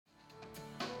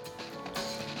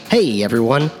Hey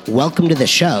everyone, welcome to the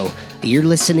show. You're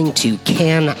listening to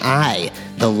Can I,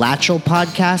 the Latchel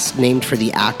podcast named for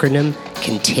the acronym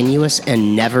Continuous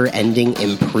and Never-Ending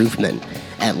Improvement.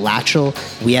 At Latchel,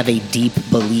 we have a deep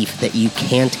belief that you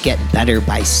can't get better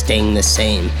by staying the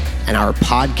same, and our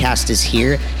podcast is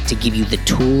here to give you the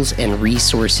tools and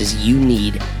resources you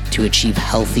need to achieve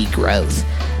healthy growth.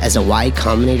 As a Y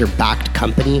Combinator-backed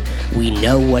company, we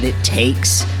know what it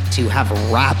takes to have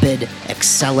rapid,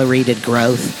 accelerated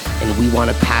growth, and we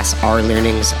want to pass our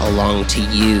learnings along to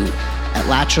you. At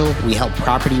Latchel, we help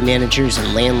property managers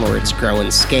and landlords grow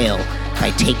and scale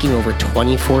by taking over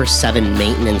 24/7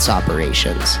 maintenance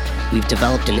operations. We've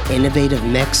developed an innovative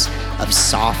mix of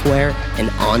software and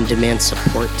on-demand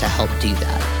support to help do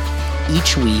that.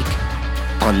 Each week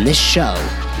on this show,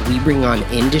 we bring on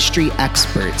industry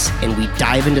experts and we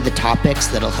dive into the topics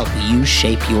that'll help you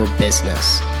shape your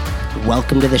business.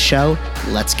 Welcome to the show.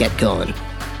 Let's get going.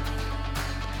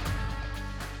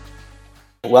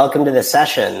 Welcome to the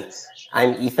session.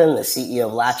 I'm Ethan, the CEO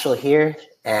of Latchel here,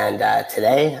 and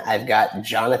today I've got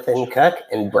Jonathan Cook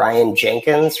and Bryan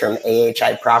Jenkins from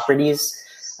AHI Properties.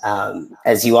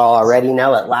 As you all already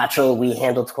know, at Latchel, we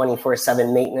handle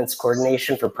 24/7 maintenance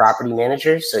coordination for property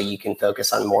managers so you can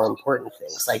focus on more important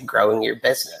things like growing your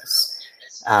business.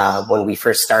 When we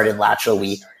first started Latchel,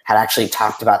 we had actually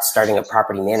talked about starting a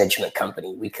property management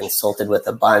company. We consulted with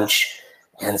a bunch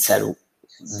and said,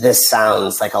 this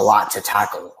sounds like a lot to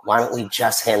tackle. Why don't we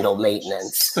just handle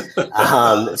maintenance?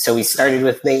 So we started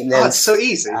with maintenance. Oh, it's so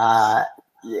easy. A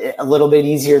little bit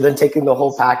easier than taking the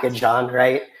whole package on,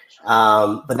 right?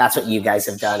 But that's what you guys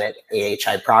have done at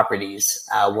AHI Properties,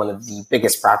 one of the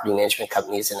biggest property management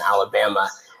companies in Alabama.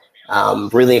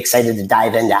 Really excited to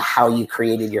dive into how you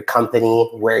created your company,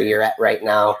 where you're at right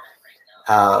now.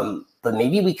 But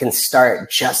maybe we can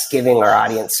start just giving our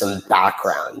audience some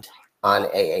background on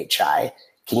AHI.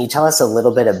 Can you tell us a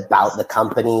little bit about the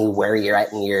company, where you're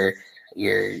at in your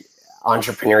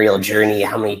entrepreneurial journey?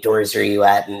 How many doors are you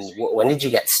at, and when did you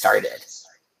get started?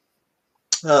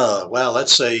 Well,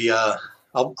 let's say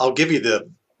I'll give you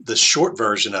the short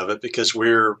version of it because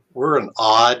we're an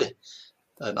odd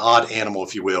animal,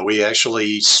 if you will. We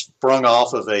actually sprung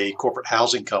off of a corporate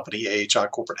housing company, AHI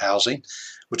Corporate Housing,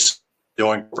 which is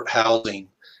doing corporate housing,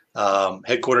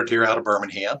 headquartered here out of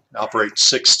Birmingham, operates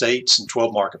 6 states and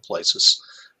 12 marketplaces,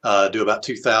 do about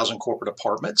 2,000 corporate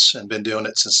apartments, and been doing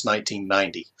it since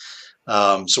 1990.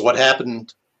 So what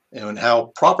happened and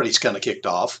how properties kind of kicked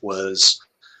off was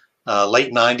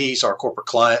late 90s, our corporate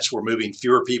clients were moving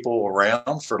fewer people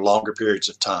around for longer periods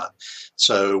of time.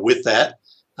 So with that,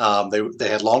 they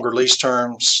had longer lease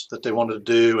terms that they wanted to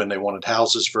do, and they wanted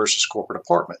houses versus corporate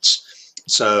apartments.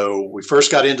 So we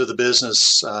first got into the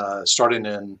business starting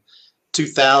in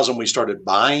 2000. We started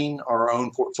buying our own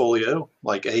portfolio,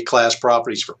 like A-class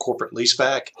properties for corporate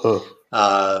leaseback.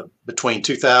 Between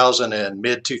 2000 and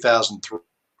mid-2003,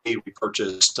 we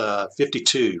purchased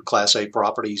 52 Class A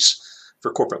properties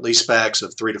for corporate leasebacks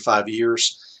of 3 to 5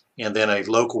 years. And then a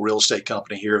local real estate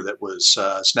company here that was,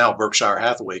 it's now a Berkshire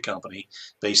Hathaway company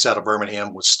based out of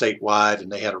Birmingham, was statewide, and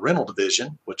they had a rental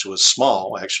division, which was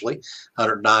small, actually.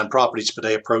 109 properties, but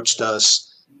they approached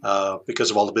us because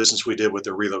of all the business we did with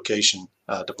their relocation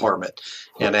department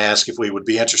and asked if we would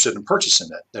be interested in purchasing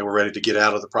it. They were ready to get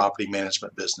out of the property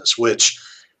management business, which,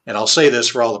 and I'll say this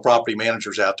for all the property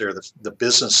managers out there, the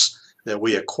business that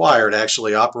we acquired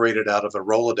actually operated out of a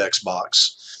Rolodex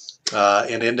box.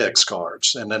 And index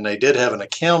cards, and then they did have an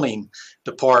accounting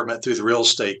department through the real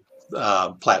estate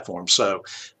platform. So,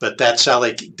 but that's how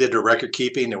they did their record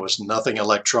keeping. There was nothing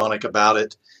electronic about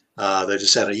it. They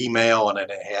just had an email, and then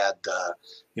they had,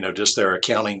 just their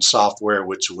accounting software,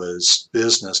 which was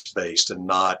business based and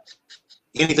not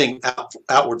anything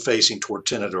outward facing toward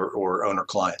tenant or owner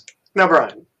client. Now,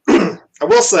 Bryan, I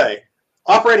will say,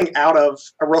 operating out of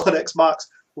a Rolodex box,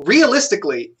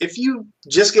 realistically, if you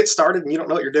just get started and you don't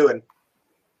know what you're doing,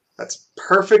 that's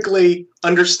perfectly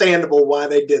understandable why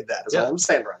they did that. Is all I'm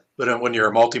saying, Bryan. But when you're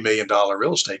a multi-million-dollar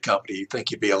real estate company, you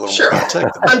think you'd be a little more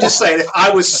protected. I'm just saying, if I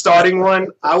was starting one,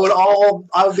 I would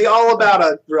be all about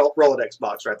a Rolodex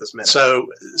box right this minute. So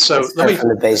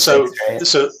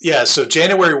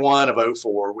January 1 of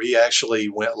 2004, we actually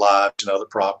went live to other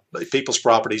people's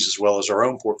properties as well as our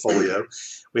own portfolio.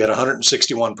 We had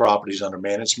 161 properties under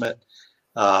management.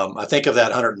 I think of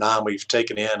that 109 we've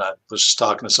taken in, I was just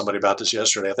talking to somebody about this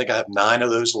yesterday. I think I have 9 of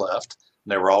those left,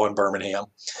 and they were all in Birmingham.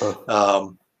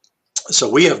 So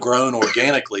we have grown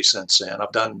organically since then.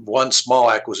 I've done one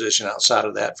small acquisition outside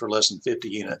of that for less than 50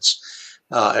 units.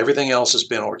 Everything else has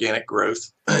been organic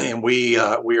growth, and we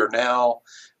are now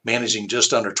managing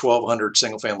just under 1,200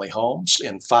 single-family homes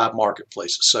in 5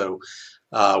 marketplaces. So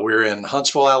We're in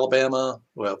Huntsville, Alabama.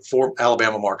 Well, 4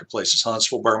 Alabama marketplaces: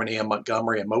 Huntsville, Birmingham,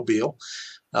 Montgomery, and Mobile,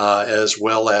 as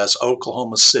well as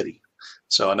Oklahoma City.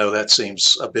 So I know that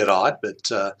seems a bit odd,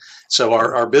 but so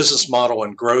our business model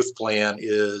and growth plan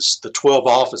is the 12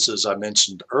 offices I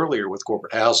mentioned earlier with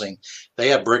corporate housing. They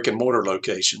have brick and mortar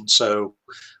locations. So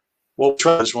what we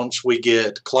try is, once we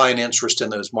get client interest in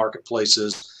those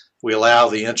marketplaces, we allow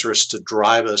the interest to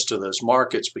drive us to those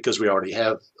markets because we already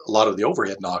have a lot of the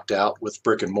overhead knocked out with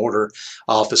brick and mortar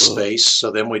office space.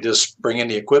 So then we just bring in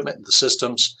the equipment and the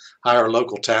systems, hire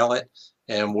local talent,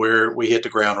 and we hit the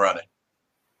ground running.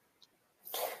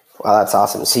 Wow, that's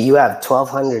awesome. So you have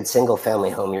 1,200 single family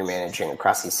home you're managing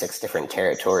across these 6 different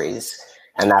territories,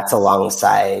 and that's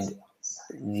alongside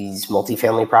these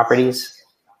multifamily properties?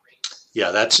 Yeah,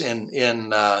 that's in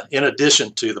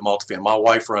addition to the multifamily. My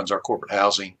wife runs our corporate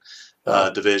housing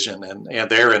division, and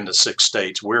they're in the 6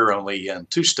 states. We're only in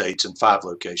 2 states and 5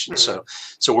 locations.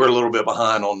 So we're a little bit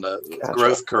behind on the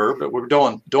growth curve, but we're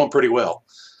doing pretty well.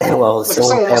 Well, if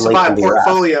someone wants to buy a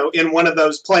portfolio in one of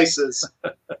those places,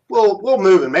 we'll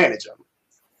move and manage them.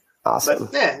 Awesome.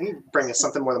 But you bring us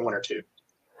something more than 1 or 2.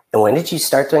 And when did you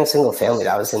start doing single family?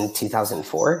 That was in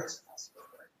 2004?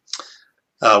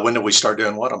 When did we start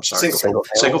doing what? I'm sorry.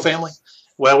 Single family?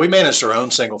 Well, we managed our own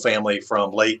single family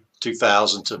from late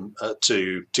 2000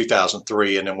 to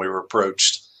 2003, and then we were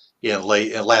approached in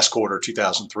last quarter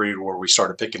 2003 where we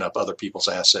started picking up other people's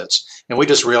assets, and we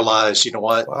just realized, you know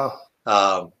what? Wow.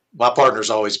 My partner's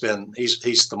always been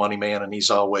he's the money man, and he's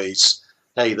always,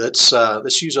 hey, let's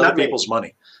use other people's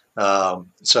money.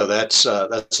 So that's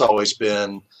always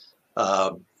been.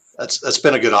 That's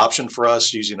been a good option for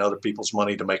us, using other people's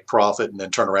money to make profit and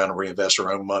then turn around and reinvest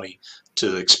our own money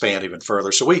to expand even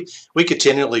further. So we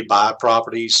continually buy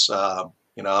properties. I'm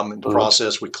in the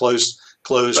process. We closed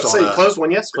one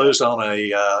yesterday. Closed on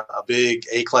a big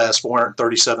A-class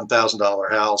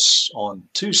 $437,000 house on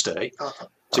Tuesday.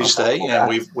 And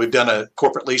we've done a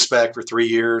corporate leaseback for 3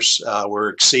 years. We're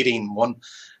exceeding the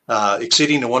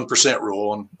 1%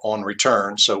 rule on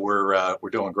return. So we're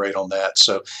doing great on that.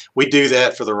 So we do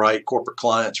that for the right corporate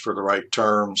clients, for the right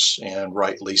terms and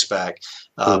right lease back.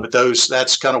 But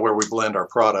that's kind of where we blend our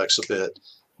products a bit,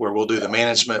 where we'll do the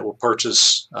management, we'll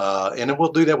purchase, and then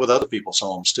we'll do that with other people's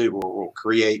homes too, where we'll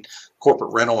create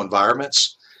corporate rental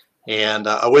environments. And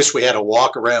I wish we had a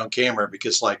walk around camera,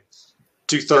 because like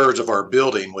 2/3 of our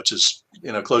building, which is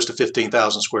close to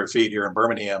 15,000 square feet here in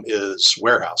Birmingham, is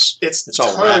warehouse. It's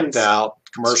all racked out,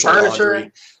 commercial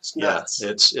laundry. It's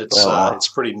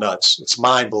pretty nuts. It's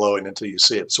mind blowing until you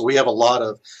see it. So we have a lot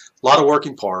of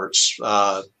working parts.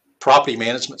 Property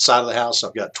management side of the house,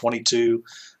 I've got 22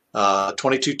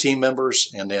 team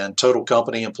members, and then total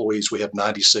company employees, we have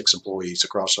 96 employees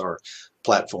across our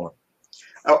platform.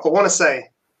 I want to say,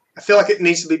 I feel like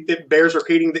it bears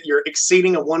repeating that you're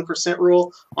exceeding a 1%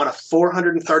 rule on a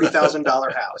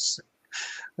 $430,000 house.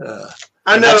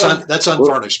 I know that's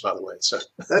unfurnished, by the way. So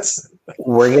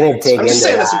we're going to dig into. I'm just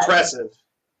saying that's impressive.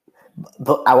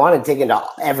 But I want to dig into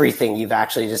everything you've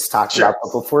actually just talked about.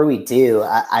 But before we do,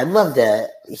 I'd love to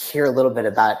hear a little bit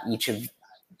about each of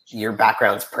your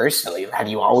backgrounds personally. Have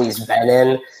you always been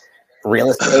in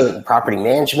real estate and property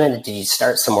management? Did you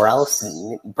start somewhere else?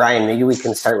 And Brian, maybe we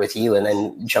can start with you and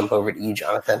then jump over to you,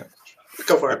 Jonathan.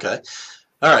 Go for it. Okay.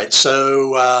 All right.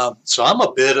 So I'm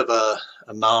a bit of a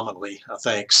anomaly, I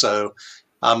think. So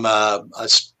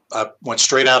I went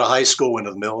straight out of high school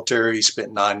into the military,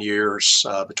 spent 9 years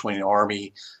between the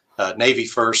Army, Navy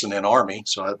first, and then Army.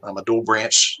 So I'm a dual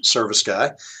branch service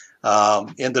guy.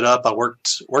 Ended up, I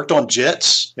worked on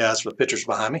jets. Yeah, that's what the picture's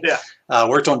behind me. Yeah.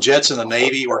 Worked on jets in the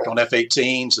Navy, worked on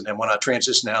F-18s. And then when I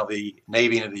transitioned out of the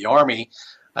Navy into the Army,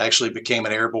 I actually became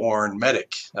an airborne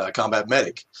medic, combat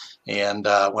medic, and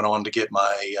went on to get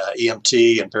my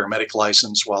EMT and paramedic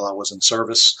license while I was in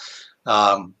service.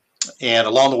 And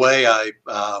along the way, I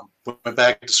went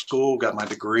back to school, got my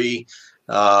degree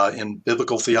in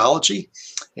biblical theology.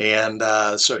 And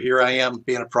so here I am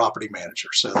being a property manager.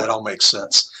 So that all makes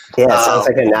sense. Yeah, sounds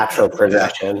like a natural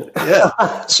progression. Yeah.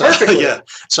 So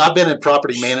I've been in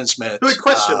property management. Who would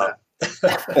question that?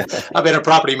 I've been in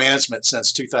property management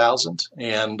since 2000.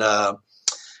 And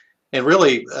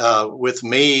really with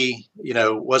me,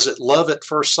 was it love at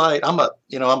first sight? I'm a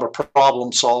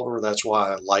problem solver. That's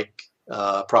why I like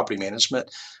property management.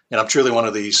 And I'm truly one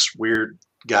of these weird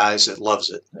guys that loves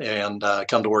it, and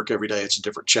come to work every day. It's a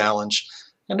different challenge,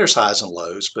 and there's highs and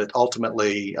lows, but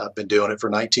ultimately I've been doing it for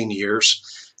 19 years.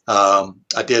 I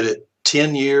did it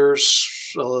 10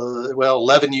 years,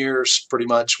 11 years pretty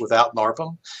much without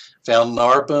NARPM. Found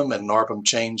NARPM, and NARPM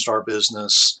changed our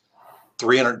business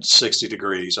 360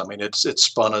 degrees. I mean, it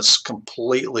spun us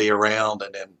completely around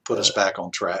and then put us back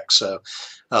on track. So,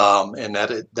 and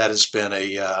that has been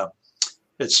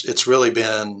it's really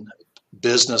been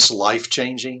business life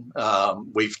changing.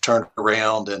 We've turned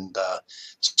around, and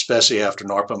especially after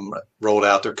NARPM rolled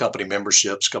out their company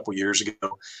memberships a couple years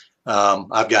ago,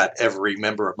 I've got every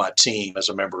member of my team as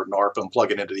a member of NARPM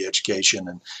plugging into the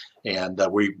education, and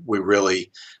we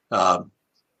really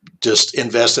just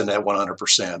invest in that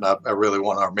 100%. I really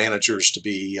want our managers to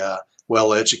be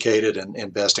well educated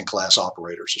and best in class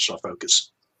operators is our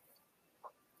focus.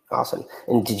 Awesome.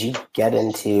 And did you get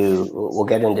into, we'll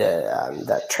get into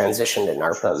that transition to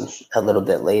NARPM a little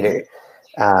bit later.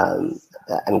 I'm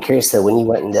curious though, when you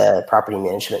went into property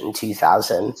management in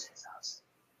 2000,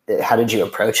 how did you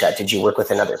approach that? Did you work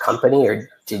with another company, or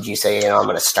did you say, I'm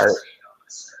going to start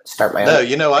my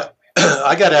own? No,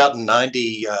 I got out in I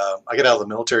got out of the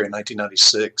military in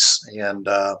 1996 and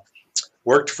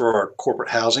worked for a corporate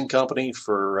housing company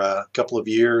for a couple of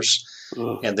years.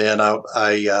 And then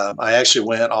I actually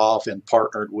went off and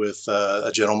partnered with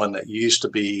a gentleman that used to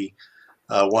be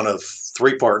one of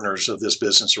three partners of this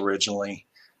business originally,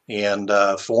 and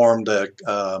formed a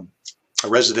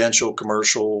residential,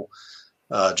 commercial,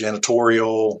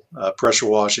 janitorial, pressure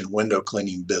wash, and window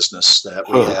cleaning business that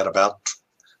we had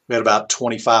about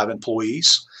 25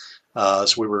 employees.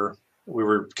 So we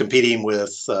were competing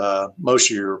with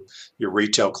most of your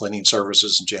retail cleaning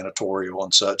services and janitorial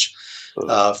and such.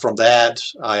 From that,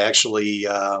 I actually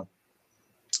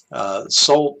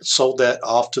sold that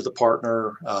off to the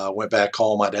partner. Went back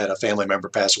home. I'd had a family member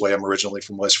pass away. I'm originally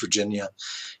from West Virginia,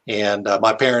 and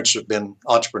my parents have been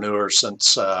entrepreneurs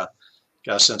since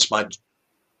my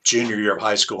junior year of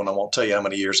high school, and I won't tell you how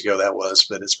many years ago that was,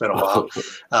 but it's been a while.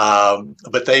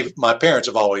 But my parents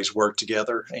have always worked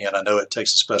together, and I know it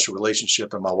takes a special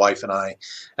relationship, and my wife and I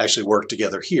actually work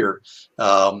together here.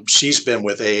 She's been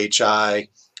with AHI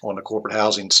on the corporate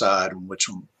housing side, which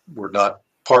we're not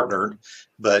partnered,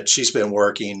 but she's been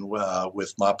working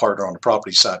with my partner on the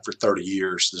property side for 30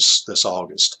 years this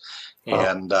August.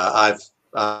 And I've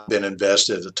been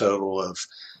invested a total of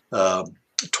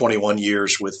 21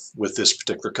 years with this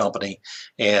particular company.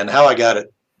 And how I got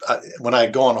it, when I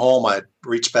had gone home, I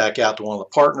reached back out to one of the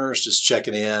partners, just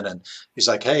checking in, and he's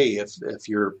like, "Hey, if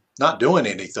you're not doing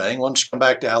anything, why don't you come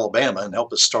back to Alabama and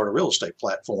help us start a real estate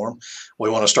platform? We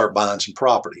want to start buying some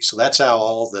property." So that's how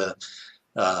all the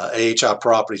AHI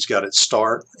Properties got its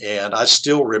start. And I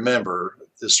still remember,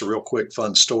 this is a real quick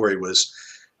fun story, was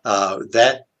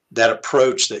that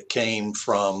approach that came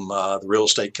from the real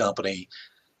estate company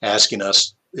asking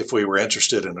us if we were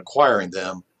interested in acquiring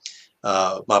them.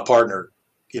 My partner,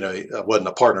 I wasn't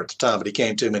a partner at the time, but he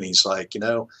came to me and he's like, he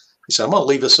said, "I'm going to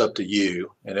leave this up to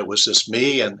you." And it was just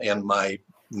me and my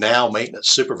now maintenance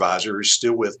supervisor, who's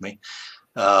still with me.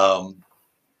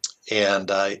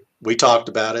 And we talked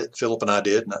about it, Philip and I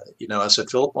did. And, I said,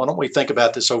 "Philip, why don't we think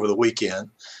about this over the weekend?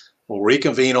 We'll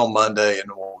reconvene on Monday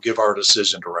and we'll give our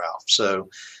decision to Ralph." So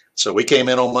we came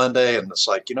in on Monday and it's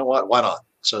like, you know what, why not?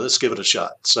 So let's give it a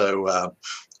shot. So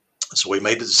we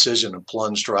made the decision and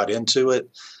plunged right into it.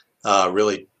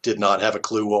 Really did not have a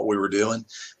clue what we were doing.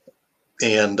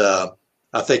 And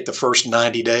I think the first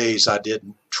 90 days, I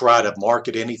didn't try to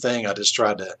market anything. I just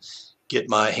tried to get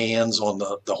my hands on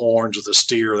the horns of the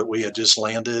steer that we had just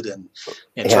landed and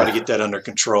try to get that under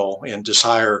control and just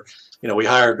hire, we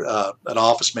hired an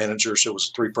office manager. So it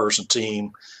was a 3-person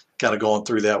team kind of going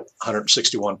through that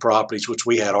 161 properties, which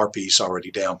we had our piece already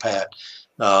down pat.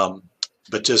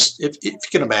 But just if you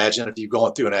can imagine, if you're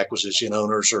going through an acquisition,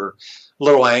 owners are a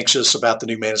little anxious about the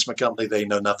new management company they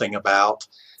know nothing about.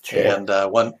 Sure. And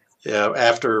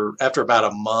after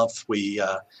about a month,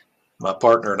 my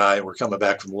partner and I were coming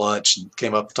back from lunch and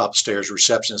came up the top of the stairs.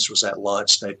 Receptionist was at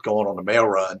lunch. They'd gone on a mail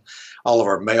run. All of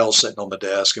our mail sitting on the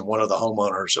desk, and one of the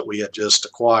homeowners that we had just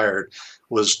acquired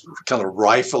was kind of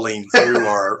rifling through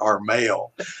our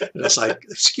mail. And it's like,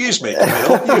 "Excuse me, can I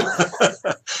help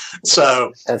you?"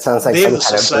 So that sounds like some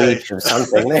kind of breach or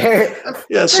something there.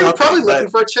 Yeah, so they're probably looking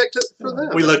for a check for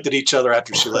them. We looked at each other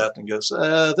after she left and goes,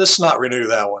 "This not renew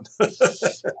that one."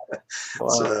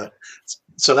 Wow.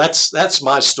 So that's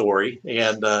my story.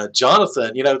 And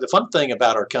Jonathan, the fun thing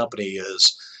about our company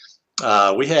is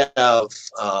we have,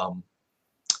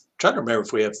 trying to remember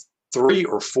if we have 3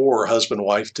 or 4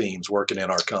 husband-wife teams working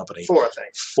in our company. 4, I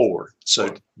think. 4.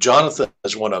 So Jonathan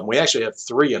is one of them. We actually have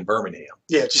 3 in Birmingham.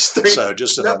 Yeah, just 3. So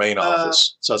just in our main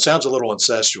office. So it sounds a little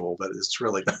incestual, but it's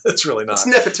really not. It's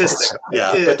nepotistic.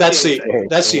 Yeah, but that's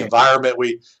the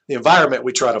environment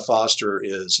we try to foster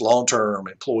is long-term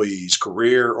employees,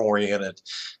 career-oriented,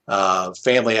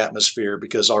 family atmosphere,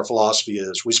 because our philosophy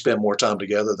is we spend more time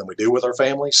together than we do with our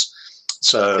families.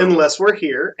 So unless we're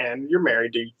here and you're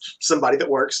married to somebody that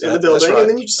works in the building, right. And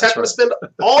then you just happen to spend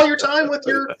all your time with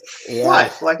your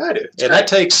wife, like I do. And that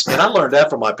takes, and I learned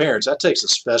that from my parents, that takes a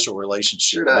special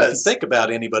relationship. Sure does. If you think about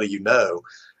anybody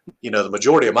the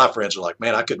majority of my friends are like,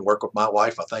 man, I couldn't work with my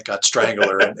wife. I think I'd strangle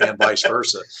her, and vice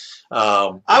versa.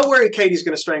 I worry Katie's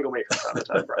going to strangle me from time to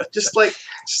time, bro. Just a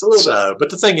little bit.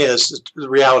 But the thing is, the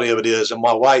reality of it is, and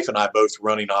my wife and I both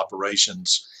running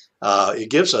operations, it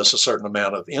gives us a certain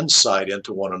amount of insight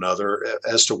into one another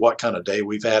as to what kind of day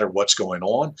we've had or what's going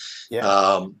on.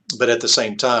 Yeah. But at the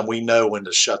same time, we know when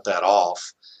to shut that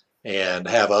off and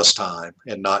have us time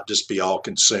and not just be all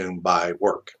consumed by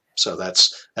work. So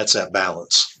that's that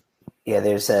balance. Yeah,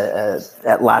 there's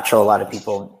at Latchel, a lot of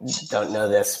people don't know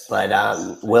this, but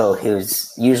Will,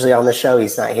 who's usually on the show,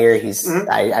 he's not here.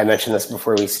 I mentioned this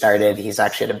before we started. He's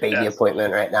actually at a baby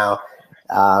appointment right now,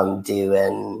 due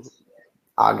in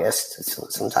August,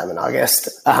 sometime in August.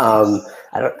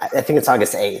 I think it's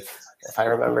August 8th, if I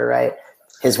remember right.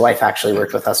 His wife actually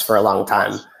worked with us for a long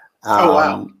time. Oh,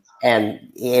 wow. And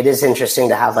it is interesting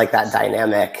to have like that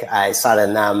dynamic. I saw it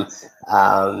in them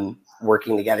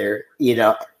working together,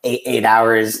 8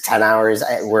 hours, 10 hours.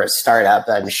 We're a startup.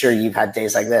 I'm sure you've had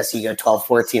days like this. You go 12,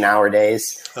 14-hour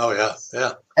days. Oh, yeah,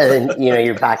 yeah. And then,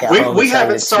 you're back at home. We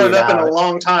haven't started up in a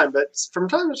long time, but from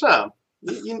time to time,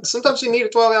 sometimes you need a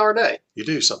 12-hour day. You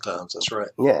do sometimes. That's right.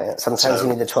 Yeah, sometimes you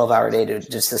need a 12-hour day to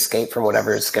just escape from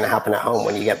whatever is going to happen at home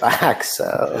when you get back.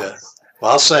 So, yeah.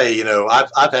 Well, I'll say,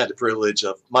 I've had the privilege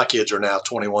of, my kids are now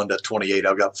 21 to 28.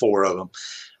 I've got 4 of them.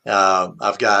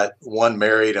 I've got one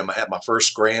married, and I had my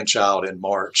first grandchild in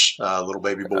March, little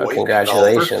baby boy. Oh,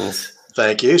 congratulations.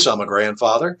 Thank you. So I'm a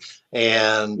grandfather,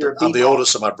 and I'm the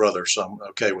oldest of my brothers, so I'm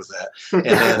okay with that.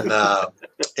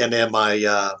 And then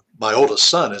my oldest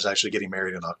son is actually getting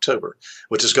married in October,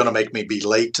 which is going to make me be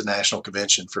late to National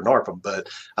Convention for NARPM, but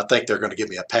I think they're going to give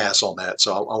me a pass on that,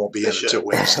 so I won't be in until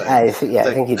Wednesday. I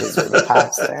think he deserves a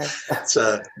pass there.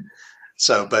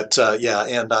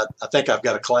 And I think I've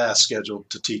got a class scheduled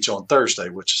to teach on Thursday,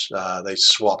 which they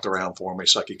swapped around for me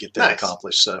so I could get that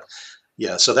accomplished. So,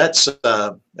 yeah, so that's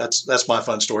my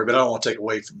fun story, but I don't want to take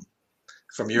away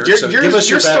from yours. Your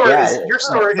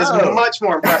story is much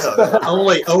more impressive.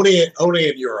 only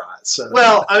in your eyes. So.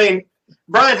 Well, I mean,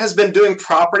 Brian has been doing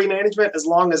property management as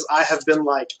long as I have been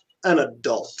like an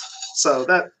adult. So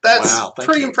that's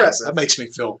pretty impressive. That makes me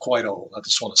feel quite old. I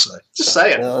just want to say. Just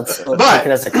saying. Well, let's take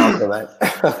it as a compliment.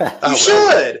 You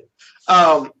should.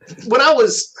 When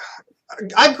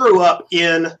I grew up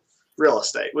in real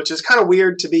estate, which is kind of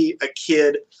weird to be a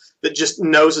kid that just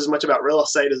knows as much about real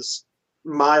estate as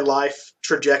my life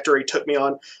trajectory took me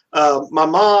on. My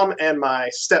mom and my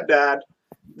stepdad,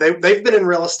 they've been in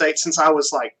real estate since I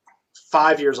was like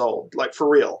 5 years old, like for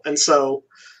real. And so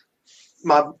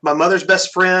my mother's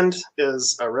best friend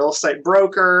is a real estate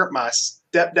broker. My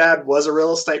stepdad was a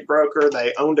real estate broker.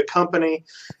 They owned a company.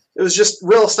 It was just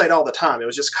real estate all the time. It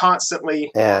was just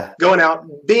constantly going out,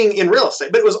 being in real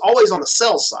estate, but it was always on the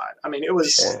sales side. I mean, it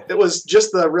was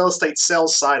just the real estate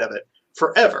sales side of it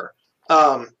forever.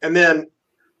 And then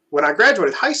when I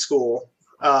graduated high school,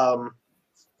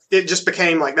 it just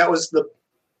became like that was the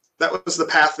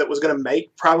path that was going to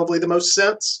make probably the most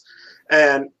sense.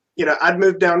 And I'd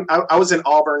moved down. I was in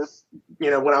Auburn.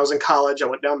 When I was in college, I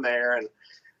went down there, and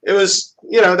it was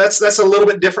that's a little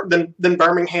bit different than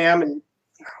Birmingham. And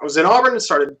I was in Auburn and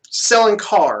started selling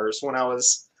cars when I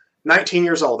was 19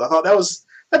 years old. I thought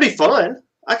that'd be fun.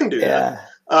 I can do that.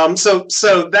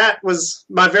 So that was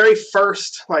my very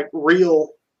first like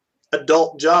real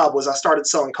adult job. Was I started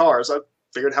selling cars. I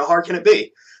figured, how hard can it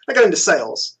be? I got into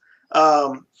sales.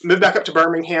 Moved back up to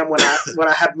Birmingham when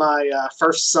I had my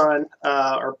first son,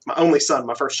 or my only son,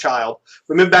 my first child.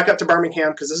 We moved back up to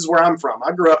Birmingham because this is where I'm from.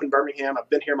 I grew up in Birmingham. I've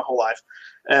been here my whole life,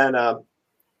 and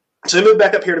so I moved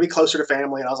back up here to be closer to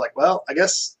family. And I was like, well, I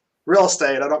guess real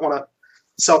estate. I don't want to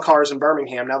sell cars in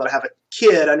Birmingham. Now that I have a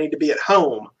kid, I need to be at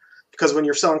home, because when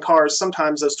you're selling cars,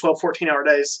 sometimes those 12, 14-hour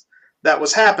days, that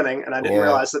was happening, and I didn't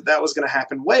realize that was going to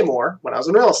happen way more when I was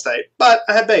in real estate. But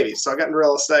I had babies, so I got into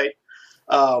real estate.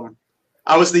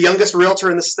 I was the youngest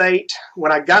realtor in the state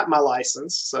when I got my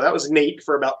license, so that was neat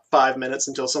for about 5 minutes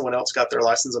until someone else got their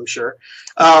license, I'm sure.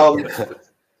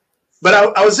 But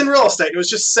I was in real estate. It was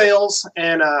just sales,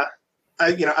 and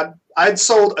I'd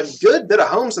sold a good bit of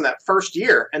homes in that first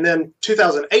year, and then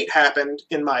 2008 happened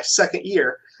in my second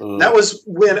year. That was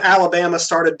when Alabama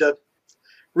started to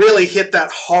really hit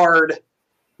that hard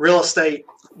real estate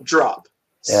drop.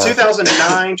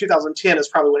 2009, 2010 is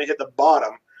probably when it hit the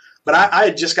bottom. But I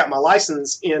had just got my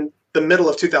license in the middle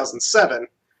of 2007,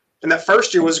 and that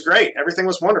first year was great. Everything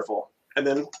was wonderful. And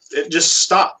then it just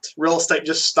stopped. Real estate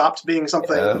just stopped being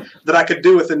something that I could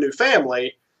do with a new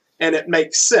family, and it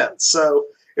makes sense. So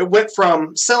it went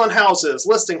from selling houses,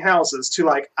 listing houses, to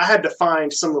like I had to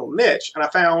find some little niche, and I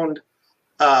found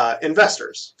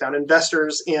investors. Found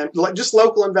investors in like just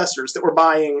local investors that were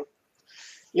buying,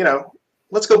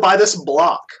 let's go buy this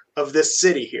block of this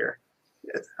city here.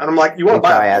 And I'm like, you want to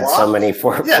buy a block? I had so many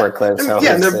foreclosed homes.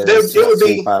 Yeah, and it would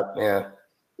be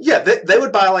they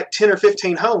would buy like 10 or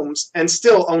 15 homes and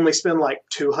still only spend like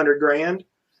 $200,000.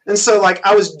 And so like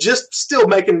I was just still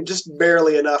making just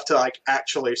barely enough to like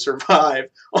actually survive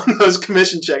on those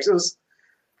commission checks.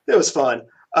 It was fun.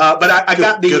 But I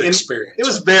got the good experience. It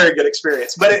was very good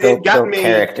experience. But it got me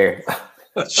character.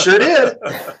 Sure did.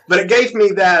 But it gave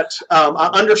me that I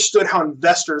understood how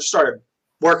investors started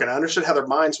working. I understood how their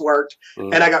minds worked.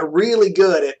 And I got really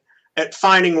good at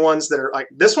finding ones that are like,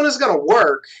 this one is going to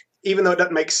work, even though it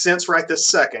doesn't make sense right this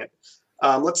second.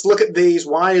 Let's look at these.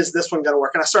 Why is this one going to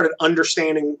work? And I started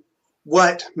understanding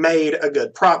what made a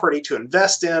good property to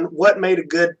invest in, what made a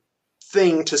good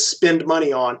thing to spend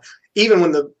money on. Even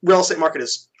when the real estate market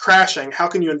is crashing, how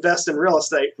can you invest in real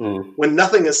estate when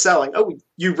nothing is selling? Oh,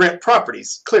 you rent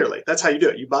properties. Clearly, that's how you do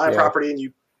it. You buy a property and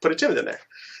you put a tenant in there.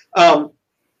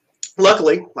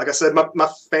 Luckily, like I said, my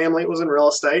family was in real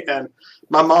estate, and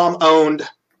my mom owned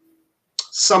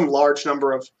some large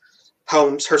number of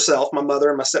homes herself. My mother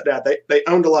and my stepdad, they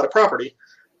owned a lot of property,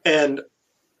 and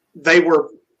they were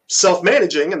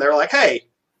self-managing, and they're like, hey,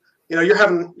 you're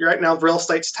right now real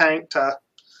estate's tanked.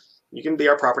 You can be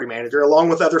our property manager, along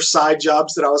with other side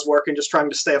jobs that I was working, just trying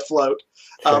to stay afloat.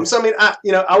 Sure. So I mean,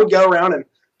 I would go around and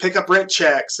pick up rent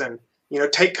checks and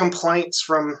take complaints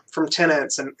from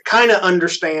tenants and kind of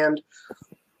understand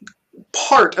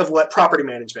part of what property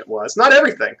management was. Not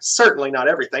everything, certainly not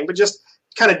everything, but just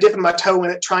kind of dipping my toe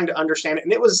in it, trying to understand it.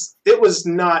 And it was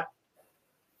not.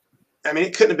 I mean,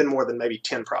 it couldn't have been more than maybe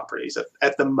 10 properties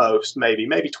at the most, maybe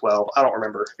 12. I don't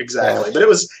remember exactly, but it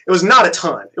was not a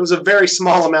ton. It was a very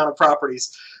small amount of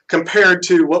properties compared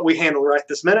to what we handle right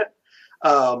this minute.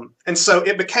 And so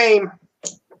it became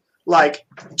like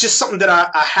just something that I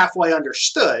halfway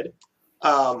understood,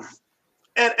 and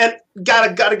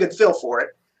got a good feel for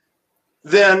it.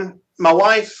 Then my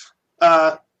wife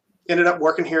ended up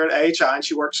working here at AHI, and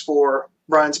she works for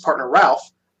Brian's partner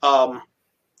Ralph.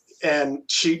 And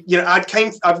she, I'd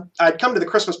come to the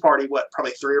Christmas party,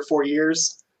 probably 3 or 4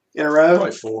 years in a row?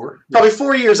 Probably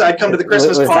 4 years I'd come to the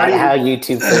Christmas party. Was that how you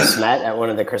two first met, at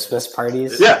one of the Christmas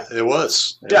parties? Yeah. It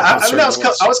was. Yeah,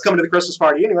 I was coming to the Christmas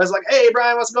party anyway. I was like, hey,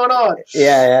 Brian, what's going on?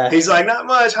 Yeah. He's like, not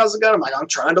much. How's it going? I'm like, I'm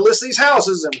trying to list these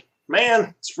houses, and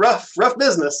man, it's rough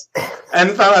business.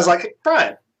 And finally I was like, hey,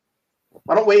 Brian,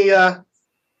 why don't we,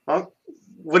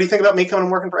 what do you think about me coming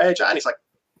and working for AHI? And he's like,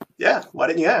 yeah, why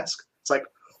didn't you ask? It's like,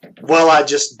 well, I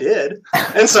just did.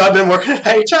 And so I've been working at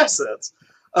AHI since.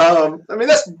 I mean,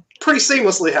 that's pretty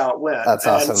seamlessly how it went. That's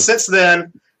awesome. And since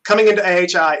then, coming into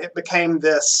AHI, it became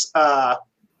this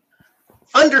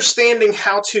understanding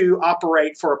how to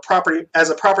operate for a property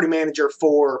as a property manager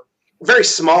for a very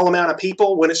small amount of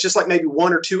people, when it's just like maybe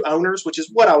 1 or 2 owners, which is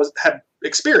what I had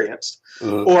experienced,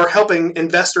 or helping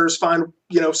investors find,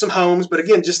 some homes. But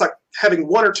again, just like having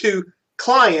 1 or 2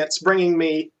 clients bringing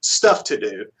me stuff to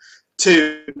do.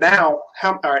 To now,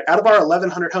 all right, out of our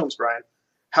 1,100 homes, Brian,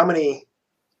 how many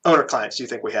owner clients do you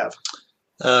think we have?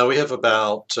 We have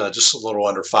about just a little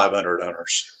under 500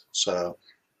 owners. So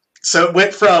it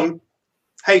went from,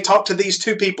 hey, talk to these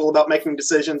 2 people about making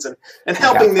decisions and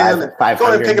helping them and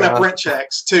going and picking up rent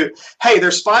checks, to, hey,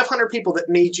 there's 500 people that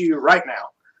need you right now.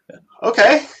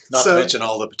 Okay. Not to mention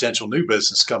all the potential new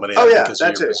business coming in because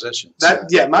of your position.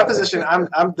 My position, I'm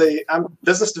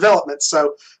business development.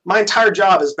 So my entire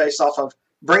job is based off of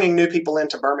bringing new people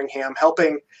into Birmingham,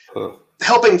 helping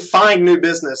find new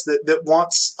business that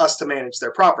wants us to manage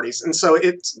their properties. And so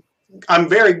I'm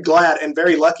very glad and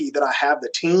very lucky that I have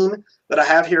the team that I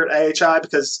have here at AHI,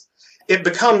 because it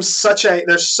becomes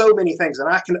there's so many things, and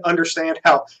I can understand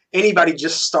how anybody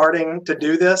just starting to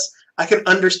do this, I can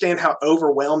understand how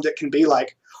overwhelmed it can be.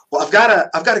 Like, well, I've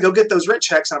got to go get those rent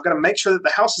checks, and I've got to make sure that the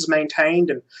house is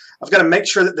maintained, and I've got to make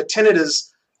sure that the tenant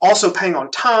is also paying on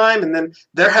time, and then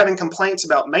they're having complaints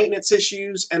about maintenance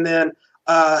issues, and then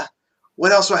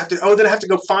what else do I have to? Oh, then I have to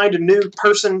go find a new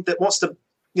person that wants to,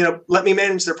 let me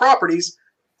manage their properties.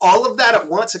 all of that at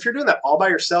once, if you're doing that all by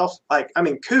yourself, like, I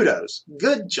mean, kudos,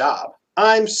 good job.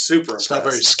 I'm super impressed. It's not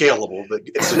very scalable, but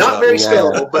it's not very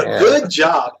scalable, but good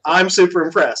job. I'm super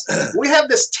impressed. We have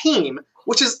this team,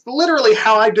 which is literally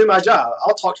how I do my job.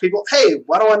 I'll talk to people, hey,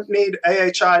 why do I need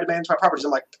AHI to manage my properties?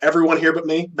 I'm like, everyone here but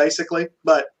me, basically.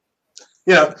 But,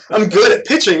 you know, I'm good at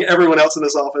pitching everyone else in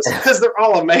this office because they're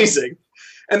all amazing.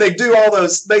 And they do all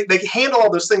those, they handle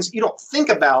all those things you don't think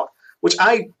about, which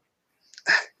I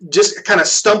just kind of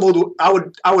stumbled. I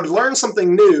would learn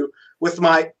something new with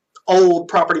my old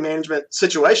property management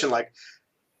situation. Like,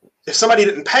 if somebody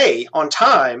didn't pay on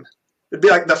time, it'd be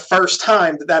like the first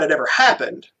time that had ever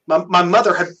happened. My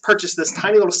mother had purchased this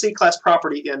tiny little C-class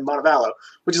property in Montevallo,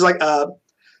 which is like a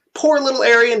poor little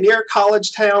area near a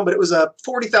college town, but it was a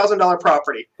 $40,000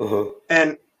 property.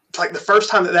 And like the first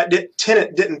time that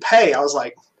tenant didn't pay, I was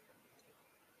like,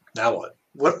 now what?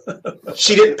 What?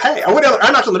 She didn't pay.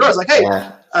 I knocked on the door. I was like, hey,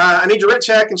 I need your rent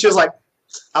check. And she was like,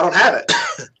 I don't have it.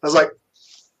 I was like,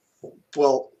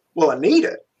 well, I need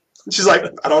it. And she's like,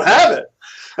 I don't have it.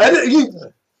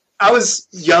 I was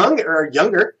young or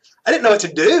younger. I didn't know what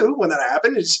to do when that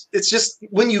happened. It's just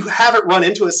when you haven't run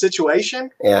into a situation,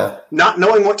 not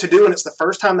knowing what to do, and it's the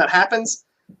first time that happens.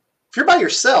 If you're by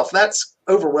yourself, that's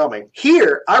overwhelming.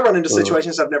 Here, I run into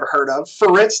situations I've never heard of.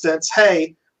 For instance,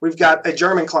 hey, we've got a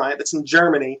German client that's in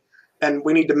Germany, and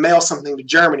we need to mail something to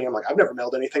Germany. I'm like, I've never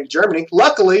mailed anything to Germany.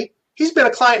 Luckily, he's been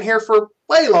a client here for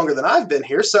way longer than I've been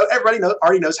here, so everybody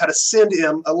already knows how to send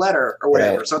him a letter or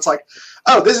whatever. Right. So it's like,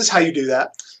 oh, this is how you do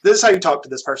that. This is how you talk to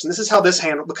this person. This is how this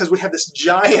handled, because we have this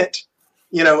giant,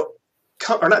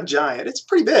 or not giant, it's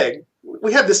pretty big.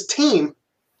 We have this team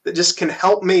that just can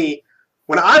help me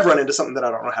when I've run into something that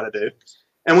I don't know how to do.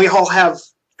 And we all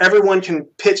everyone can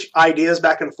pitch ideas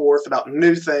back and forth about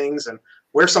new things and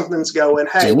where something's going.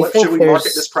 Hey, what should we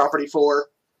market this property for?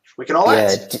 We can all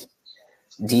ask.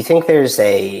 Do you think there's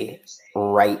a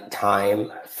right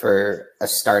time for a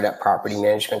startup property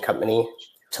management company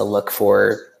to look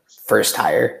for first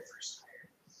hire?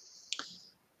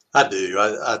 I do.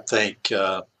 I think,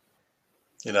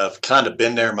 I've kind of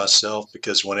been there myself,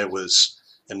 because when it was,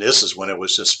 and this is when it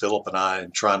was just Philip and I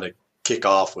and trying to kick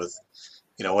off with,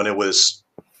 when it was,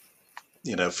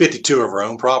 52 of our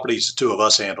own properties, the two of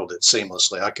us handled it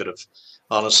seamlessly. I could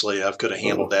have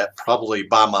handled that probably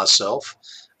by myself,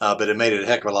 but it made it a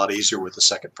heck of a lot easier with the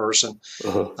second person.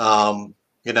 And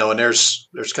there's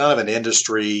kind of an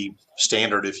industry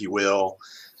standard, if you will,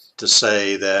 to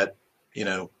say that, in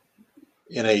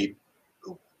a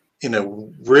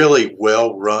really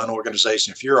well-run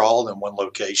organization, if you're all in one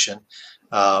location,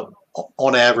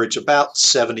 on average about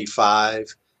 75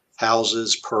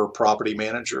 houses per property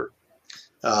manager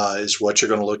is what you're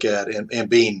going to look at, and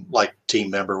being like team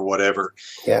member or whatever.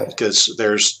 Yeah.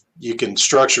 Because you can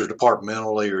structure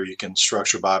departmentally, or you can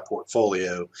structure by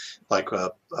portfolio, like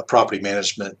a property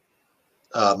management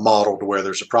model, to where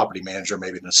there's a property manager,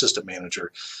 maybe an assistant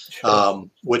manager,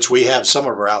 which we have some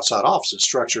of our outside offices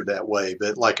structured that way.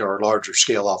 But like our larger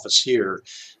scale office here,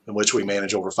 in which we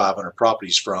manage over 500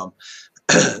 properties from,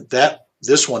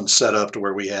 this one's set up to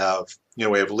where we have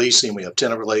leasing, we have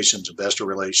tenant relations, investor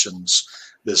relations,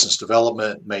 business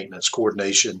development, maintenance,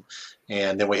 coordination,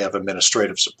 and then we have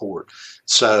administrative support.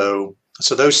 So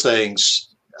those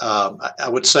things, I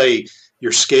would say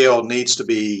your scale needs to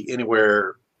be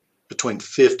anywhere between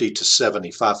 50 to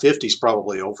 75. 50 is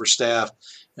probably overstaffed,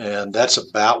 and that's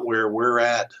about where we're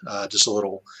at, just a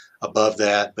little above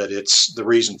that. But the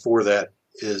reason for that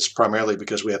is primarily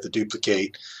because we have to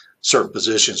duplicate certain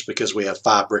positions, because we have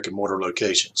 5 brick and mortar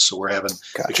locations. So we're having,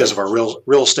 because of our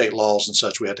real estate laws and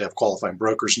such, we have to have qualifying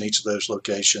brokers in each of those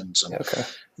locations. And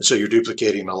so you're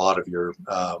duplicating a lot of your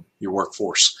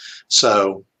workforce.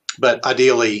 So, but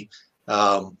ideally,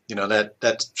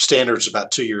 that standard's about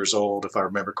 2 years old, if I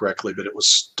remember correctly, but it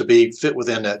was to fit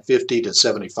within that 50 to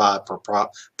 75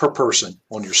 per person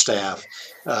on your staff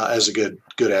as a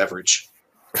good average.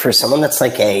 For someone that's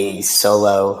like a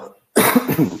solo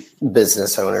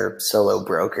business owner, solo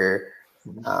broker,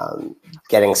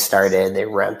 getting started, they're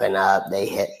ramping up, they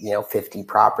hit 50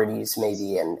 properties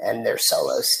maybe, and they're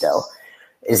solo still.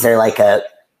 Is there like a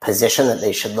position that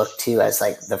they should look to as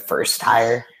like the first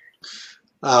hire?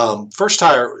 First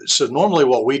hire. So normally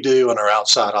what we do in our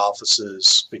outside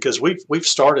offices, because we've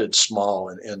started small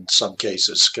in some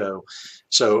cases.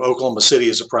 So Oklahoma City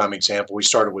is a prime example. We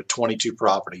started with 22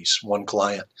 properties, one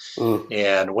client,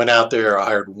 and went out there. I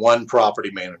hired one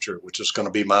property manager, which was going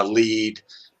to be my lead,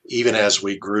 even as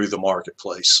we grew the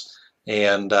marketplace.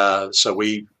 And so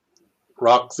we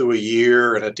rocked through a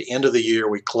year, and at the end of the year,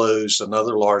 we closed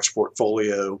another large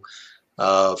portfolio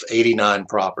of 89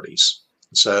 properties.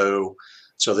 So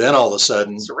So then all of a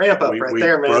sudden, It's a ramp up we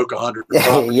there, man. broke 100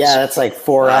 properties. Yeah, that's like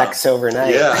 4x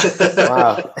overnight. Yeah.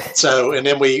 Wow. So, and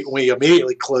then we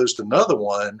immediately closed another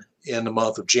one in the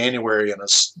month of January and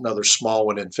another small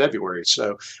one in February.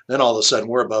 So then all of a sudden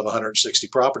we're above 160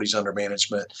 properties under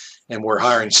management, and we're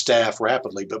hiring staff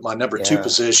rapidly. But my number two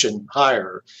position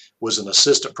hire was an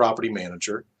assistant property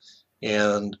manager.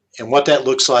 And what that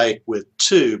looks like with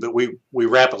two, but we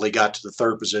rapidly got to the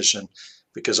third position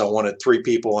because I wanted 3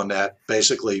 people on that,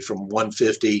 basically from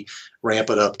 150, ramp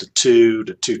it up to 2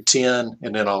 to 210,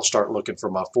 and then I'll start looking for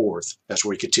my fourth as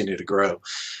we continue to grow.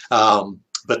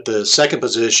 But the second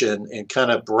position, and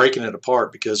kind of breaking it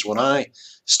apart, because when I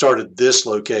started this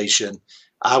location,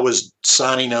 I was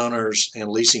signing owners and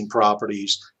leasing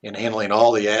properties and handling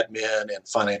all the admin and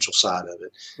financial side of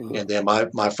it. Mm-hmm. And then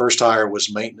my first hire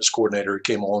was maintenance coordinator who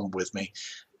came on with me.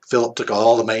 Philip took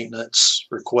all the maintenance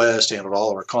requests, handled all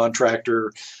of our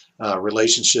contractor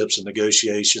relationships and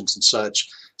negotiations and such.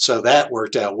 So that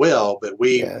worked out well, but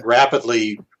we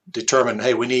rapidly determined,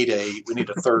 hey, we need a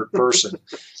third person,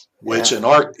 which in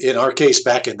our case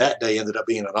back in that day ended up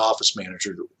being an office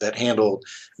manager that handled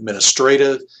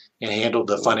administrative and handled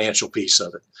the financial piece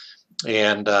of it.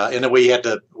 And then we had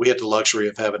the luxury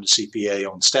of having a CPA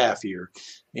on staff here.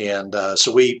 And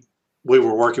so we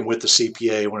were working with the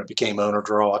CPA when it became owner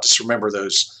draw. I just remember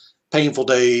those painful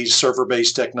days,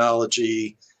 server-based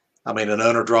technology. I mean, an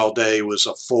owner draw day was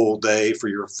a full day for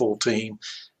your full team.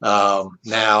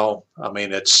 Now, I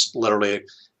mean, it's literally,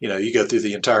 you go through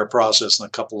the entire process in a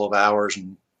couple of hours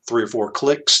and 3 or 4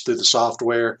 clicks through the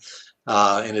software.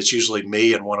 And it's usually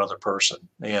me and one other person.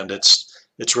 And it's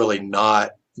really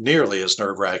not nearly as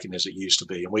nerve-wracking as it used to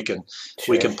be. And we can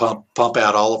pump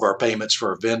out all of our payments for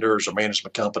our vendors, our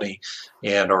management company,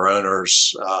 and our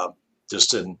owners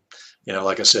just in,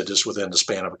 like I said, just within the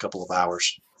span of a couple of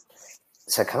hours.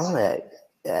 So I kind of want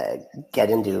to get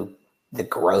into the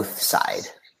growth side,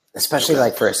 especially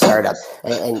like for a startup,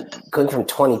 and going from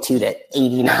 22 to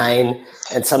 89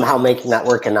 and somehow making that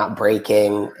work and not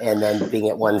breaking, and then being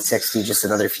at 160 just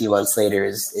another few months later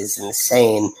is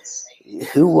insane.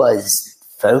 Who was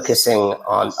focusing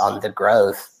on the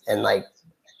growth? And like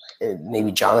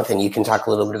maybe Jonathan, you can talk a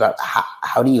little bit about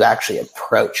how do you actually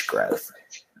approach growth?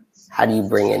 How do you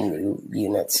bring in new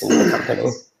units into the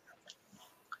company?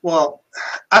 Well,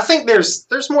 I think there's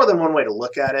more than one way to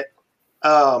look at it.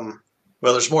 Well,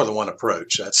 there's more than one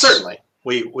approach. That's certainly.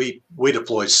 We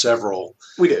deploy several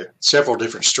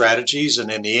different strategies,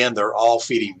 and in the end, they're all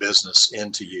feeding business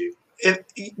into you. If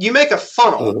you make a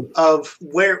funnel of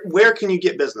where can you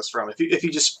get business from, if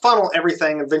you just funnel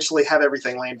everything, eventually have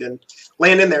everything land in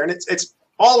there, and it's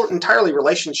all entirely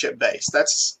relationship based.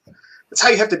 That's how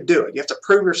you have to do it. You have to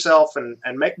prove yourself and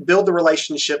build the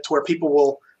relationship to where people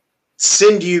will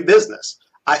send you business.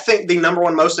 I think the number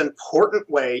one most important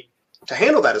way to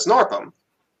handle that is NARPM.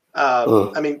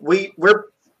 I mean, we're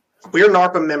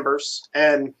NARPM members,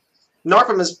 and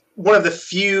NARPM is one of the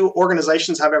few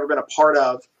organizations I've ever been a part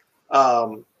of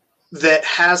that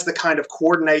has the kind of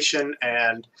coordination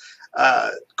and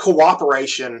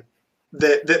cooperation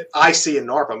that I see in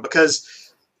NARPM.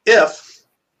 Because if,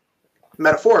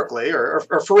 metaphorically, or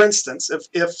for instance,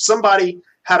 if somebody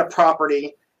had a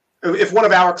property, if one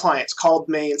of our clients called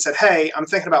me and said, hey, I'm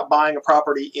thinking about buying a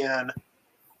property in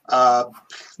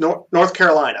North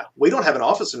Carolina. We don't have an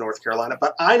office in North Carolina,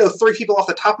 but I know 3 people off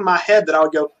the top of my head that I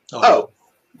would go,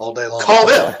 all day long. Call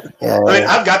them. I mean,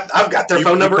 I've got their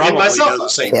phone number in my cell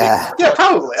phone. Yeah,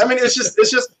 probably. I mean, it's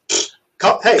just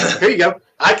call, hey, here you go.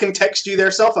 I can text you their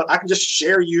cell phone. I can just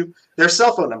share you their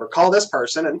cell phone number. Call this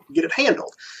person and get it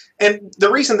handled. And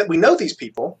the reason that we know these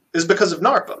people is because of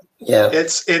NARPM. Yeah.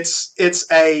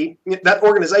 That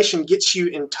organization gets you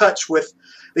in touch with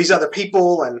these other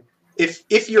people, and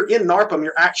if you're in NARPM,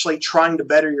 you're actually trying to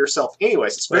better yourself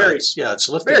anyways. It's it's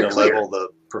lifting the level of the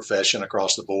profession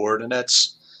across the board, and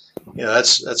that's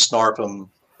NARPM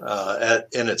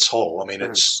in its whole. I mean,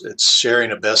 it's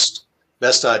sharing the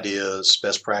best ideas,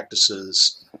 best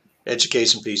practices,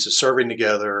 education pieces, serving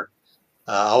together.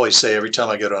 I always say every time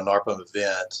I go to a NARPM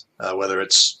event, whether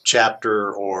it's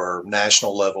chapter or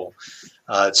national level,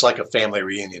 it's like a family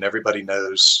reunion. Everybody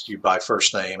knows you by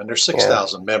first name, and there's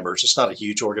 6,000 members. It's not a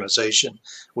huge organization.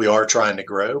 We are trying to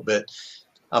grow, but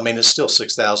I mean, it's still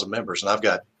 6,000 members, and I've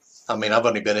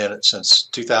only been in it since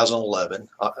 2011,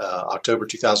 October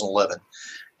 2011,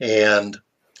 and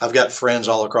I've got friends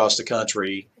all across the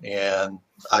country, and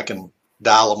I can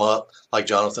dial them up, like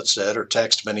Jonathan said, or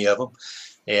text many of them,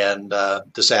 and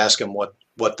just ask them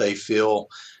what they feel.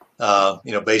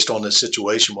 Based on this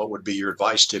situation, what would be your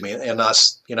advice to me? And I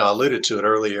alluded to it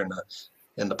earlier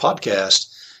in the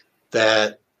podcast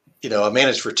that I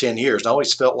managed for 10 years and I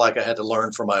always felt like I had to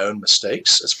learn from my own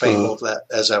mistakes, as painful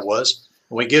as that was.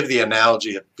 And we give the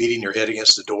analogy of beating your head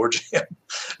against the door jam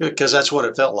because that's what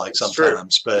it felt like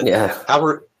sometimes. But I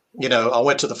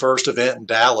went to the first event in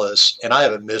Dallas and I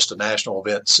haven't missed a national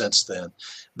event since then.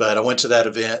 But I went to that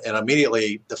event and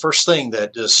immediately the first thing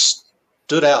that just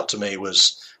stood out to me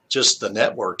was just the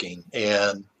networking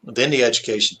and then the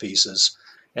education pieces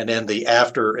and then the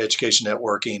after education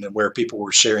networking and where people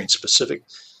were sharing specific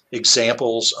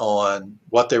examples on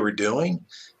what they were doing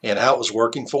and how it was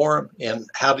working for them and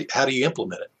how do you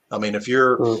implement it? I mean, if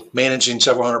you're managing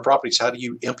several hundred properties, how do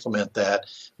you implement that?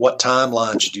 What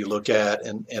timelines do you look at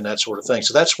and that sort of thing?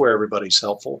 So that's where everybody's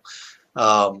helpful.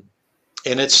 And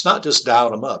it's not just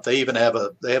dialing them up. They even have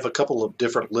a couple of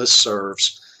different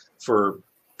listservs for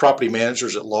property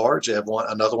managers at large. They have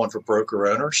another one for broker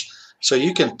owners. So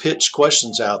you can pitch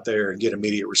questions out there and get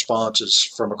immediate responses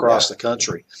from across the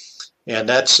country. And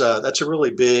that's a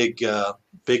really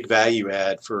big value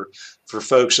add for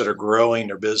folks that are growing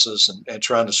their business and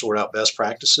trying to sort out best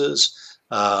practices,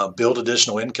 build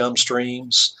additional income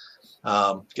streams.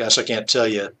 Guess I can't tell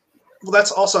you. Well,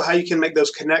 that's also how you can make those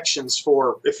connections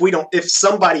for if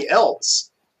somebody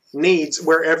else needs,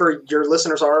 wherever your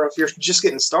listeners are, if you're just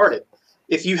getting started,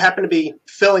 if you happen to be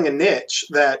filling a niche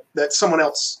that someone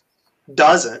else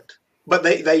doesn't, but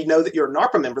they know that you're a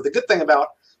NARPA member. The good thing about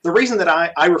the reason that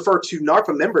I refer to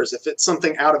NARPA members, if it's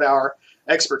something out of our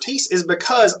expertise, is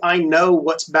because I know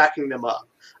what's backing them up.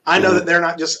 I know that they're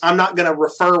not I'm not going to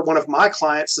refer one of my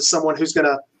clients to someone who's going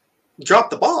to drop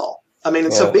the ball. I mean,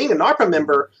 and so being a NARPA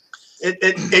member,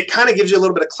 it kind of gives you a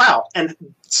little bit of clout. And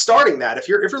starting that, if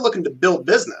you're looking to build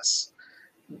business,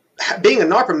 being a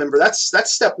NARPA member, that's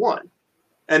step one.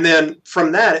 And then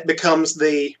from that, it becomes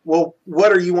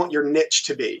what do you want your niche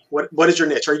to be? What is your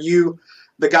niche? Are you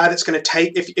the guy that's going to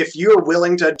take, if you're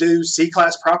willing to do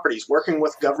C-class properties, working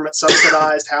with government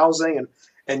subsidized housing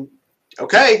and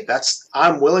okay,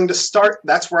 I'm willing to start.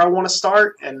 That's where I want to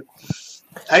start. And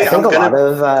hey, I'm going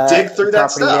to dig through that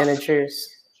stuff. Managers,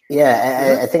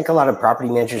 I think a lot of property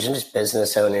managers and just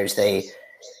business owners, they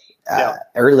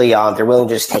early on, they're willing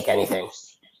to just take anything.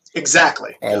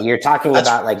 Exactly. And you're talking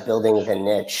about like building the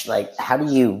niche. Like, how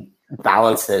do you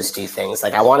balance those two things?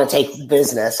 Like, I want to take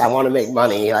business. I want to make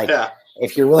money. Like,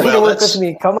 if you're willing to work with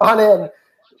me, come on in.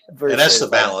 And that's the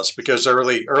balance, because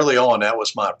early on, that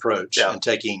was my approach and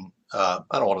taking, I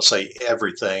don't want to say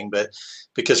everything, but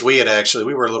because we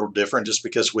were a little different just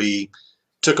because we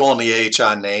took on the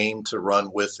AHI name to run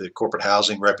with the corporate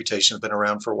housing reputation has been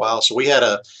around for a while. So we had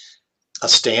a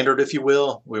standard, if you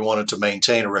will. We wanted to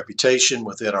maintain a reputation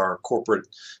within our corporate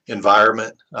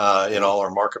environment in all our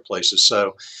marketplaces.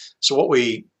 So what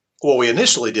we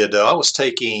initially did, though, I was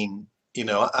taking,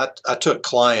 I took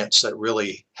clients that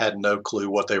really had no clue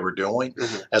what they were doing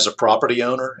as a property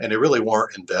owner, and they really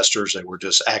weren't investors. They were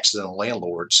just accidental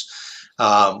landlords.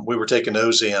 We were taking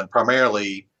those in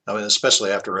primarily,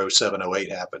 especially after 07,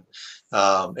 08 happened.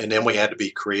 And then we had to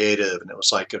be creative, and it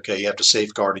was like, okay, you have to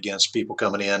safeguard against people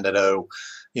coming in that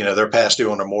they're past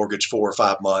due on their mortgage 4 or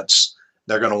 5 months.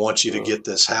 They're going to want you to get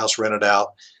this house rented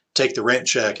out, take the rent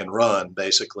check and run,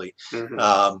 basically.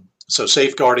 So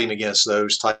safeguarding against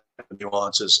those type of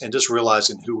nuances and just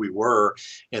realizing who we were.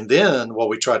 And then what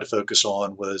we tried to focus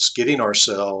on was getting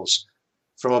ourselves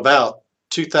from about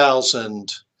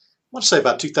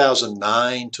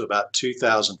 2009 to about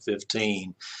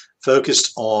 2015,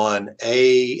 focused on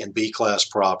A and B class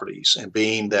properties and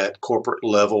being that corporate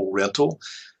level rental.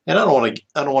 And I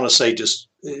don't want to say just,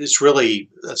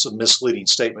 that's a misleading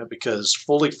statement, because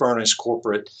fully furnished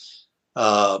corporate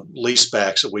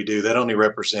leasebacks that we do, that only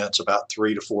represents about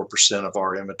 3 to 4% of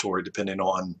our inventory, depending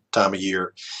on time of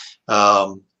year.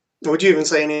 Would you even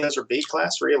say any of those are B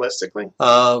class realistically?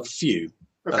 Few.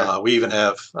 Okay. We even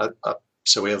have,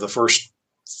 so we have the first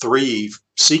 3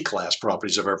 C-class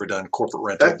properties I've ever done corporate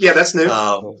rental. That's new.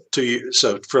 2 years.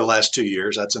 So for the last 2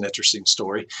 years, that's an interesting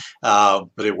story. But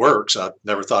it works. I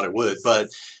never thought it would. But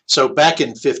so back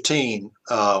in 15,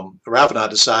 Ralph and I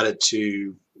decided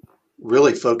to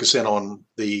really focus in on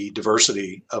the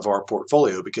diversity of our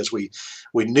portfolio, because we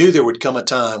knew there would come a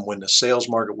time when the sales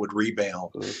market would rebound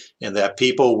and that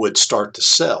people would start to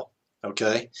sell.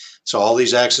 Okay. So all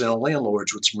these accidental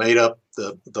landlords, which made up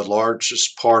the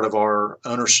largest part of our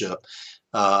ownership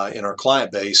in our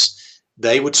client base,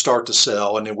 they would start to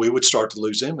sell, and then we would start to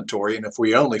lose inventory. And if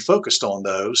we only focused on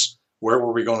those, where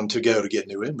were we going to go to get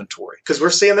new inventory? Because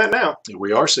we're seeing that now.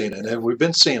 We are seeing it, and we've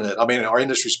been seeing it. I mean, our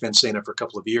industry's been seeing it for a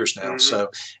couple of years now. So,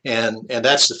 and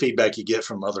that's the feedback you get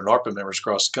from other NARPA members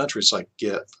across the country. It's like,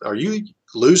 are you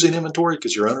losing inventory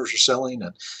because your owners are selling?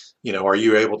 And are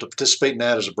you able to participate in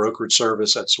that as a brokerage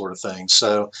service, that sort of thing.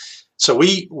 So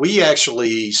we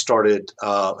actually started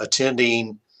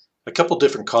attending a couple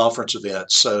different conference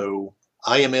events. So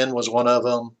IMN was one of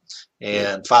them,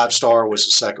 and 5 Star was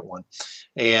the second one.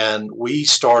 And we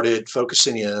started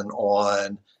focusing in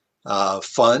on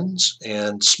funds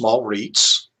and small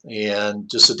REITs and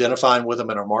just identifying with them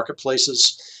in our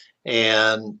marketplaces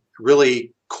and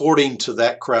really courting to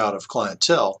that crowd of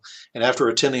clientele. And after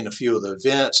attending a few of the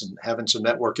events and having some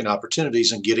networking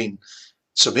opportunities and getting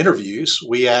some interviews,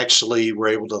 we actually were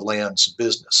able to land some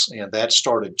business, and that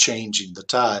started changing the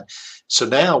tide. So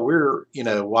now we're,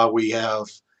 while we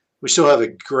still have a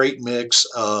great mix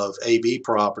of AB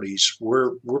properties,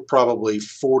 we're probably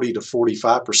 40 to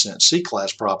 45%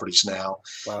 C-class properties now.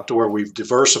 Wow. To where we've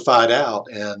diversified out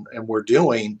and we're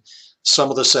doing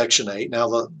some of the Section 8. Now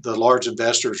the large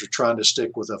investors are trying to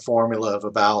stick with a formula of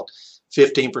about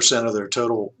 15% of their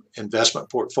total investment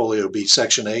portfolio be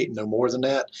Section 8, no more than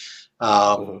that.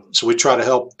 So we try to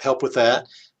help with that.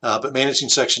 But managing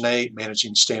Section 8,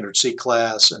 managing standard C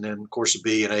class, and then of course the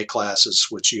B and A classes,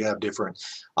 which you have different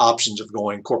options of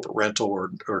going corporate rental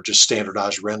or just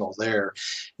standardized rental there.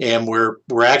 And we're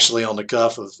actually on the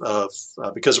cuff of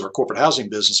because of our corporate housing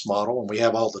business model, and we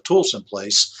have all the tools in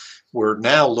place, we're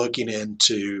now looking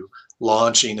into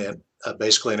launching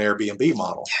basically an Airbnb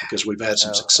model, because we've had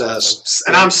some success. Awesome.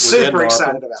 And I'm super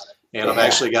excited about it. And I've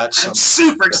actually got some. I'm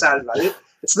super excited about it.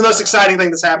 It's the most exciting thing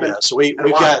that's happened. Yeah, so we've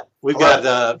got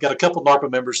a couple of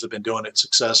NARPA members that have been doing it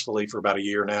successfully for about a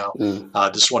year now.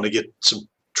 Just want to get some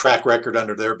track record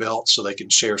under their belt so they can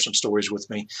share some stories with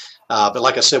me. But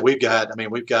like I said, we do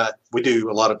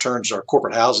a lot of turns. Our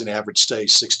corporate housing average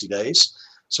stays 60 days.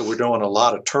 So we're doing a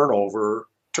lot of turnover,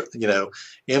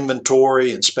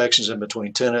 inventory, inspections in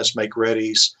between tenants, make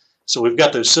readies. So we've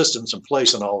got those systems in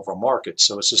place in all of our markets.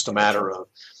 So it's just a matter of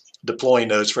deploying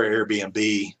those for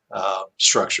Airbnb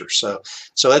structure. So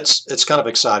it's kind of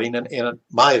exciting. And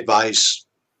my advice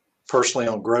personally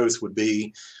on growth would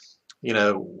be,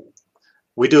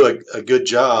 we do a good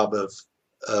job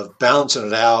of balancing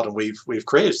it out, and we've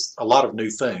created a lot of new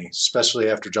things, especially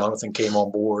after Jonathan came on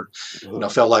board. And I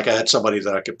felt like I had somebody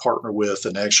that I could partner with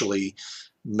and actually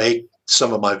make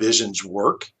some of my visions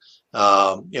work.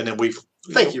 And then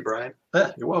Thank you, Brian.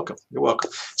 Yeah, you're welcome. You're welcome.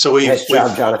 So nice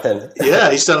job, Jonathan. Yeah,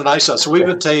 he's done a nice job. So we've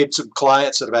obtained some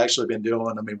clients that have actually been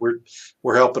doing.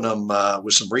 We're helping them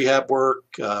with some rehab work.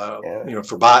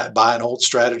 For buy and hold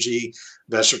strategy,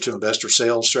 investor to investor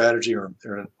sales strategy,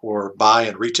 or buy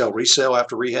and retail resale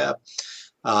after rehab.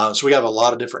 So we have a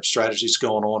lot of different strategies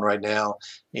going on right now,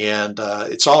 and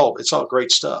it's all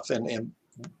great stuff. And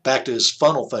back to his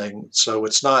funnel thing. So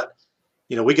it's not,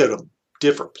 we go to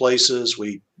different places.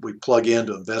 We plug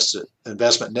into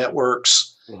investment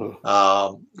networks,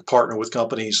 partner with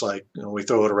companies like, we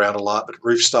throw it around a lot, but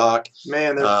Roofstock,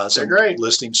 man, they're great.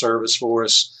 Listing service for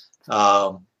us.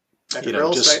 Real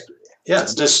estate. Yeah,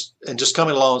 just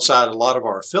coming alongside a lot of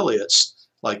our affiliates,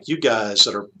 like you guys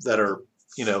that are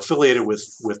affiliated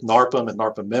with NARPM and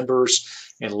NARPM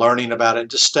members, and learning about it,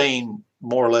 just staying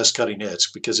more or less cutting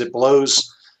edge, because it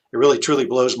really truly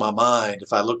blows my mind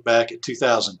if I look back at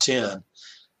 2010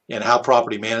 and how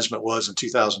property management was in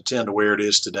 2010 to where it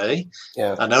is today.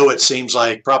 Yeah. I know it seems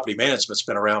like property management's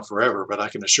been around forever, but I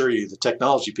can assure you the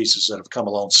technology pieces that have come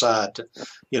alongside,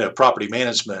 property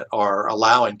management are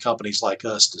allowing companies like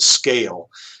us to scale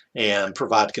and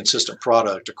provide consistent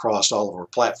product across all of our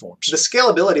platforms. The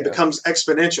scalability becomes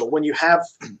exponential when you have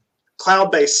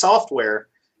cloud-based software.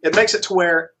 It makes it to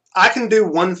where I can do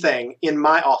one thing in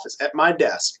my office at my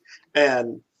desk,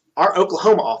 and our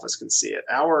Oklahoma office can see it.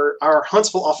 Our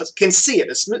Huntsville office can see it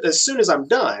as soon as I'm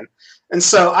done. And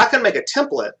so I can make a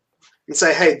template and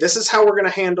say, hey, this is how we're going to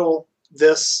handle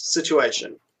this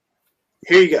situation.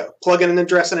 Here you go. Plug in an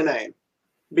address and a name.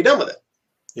 Be done with it.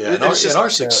 Yeah,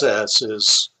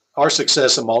 our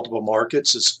success in multiple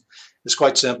markets is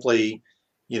quite simply,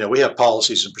 we have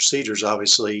policies and procedures,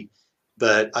 obviously,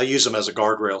 but I use them as a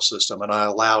guardrail system, and I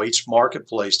allow each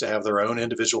marketplace to have their own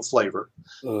individual flavor.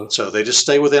 So they just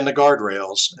stay within the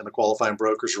guardrails, and the qualifying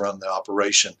brokers run the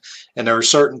operation. And there are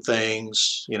certain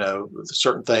things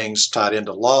tied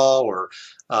into law or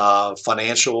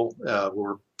financial.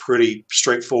 We're pretty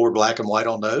straightforward, black and white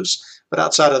on those. But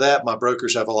outside of that, my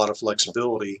brokers have a lot of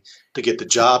flexibility to get the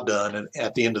job done. And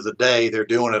at the end of the day, they're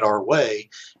doing it our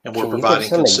way, and we're providing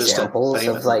consistent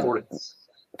payment reporting.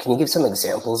 Can you give some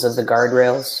examples of the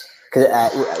guardrails? Because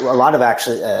a lot of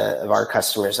of our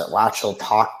customers at Latch will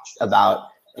talk about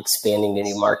expanding to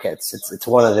new markets. It's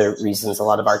one of the reasons a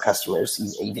lot of our customers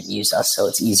even use us, so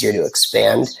it's easier to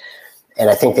expand. And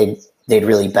I think they'd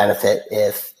really benefit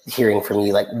if hearing from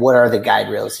you, like what are the guide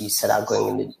rails you set out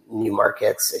going into new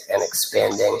markets and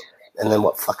expanding, and then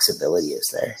what flexibility is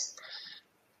there?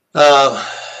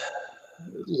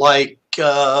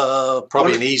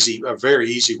 Probably a very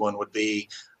easy one would be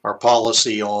our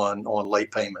policy on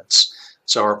late payments.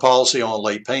 So our policy on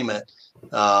late payment,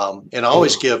 and I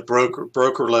always give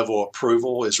broker level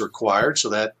approval is required. So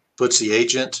that puts the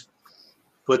agent,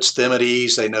 puts them at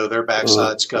ease. They know their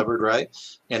backside's covered, right?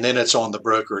 And then it's on the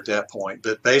broker at that point.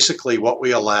 But basically what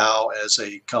we allow as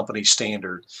a company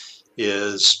standard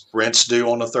is rent's due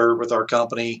on the 3rd with our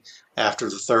company. After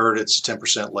the 3rd, it's a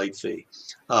 10% late fee.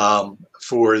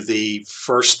 For the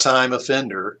first time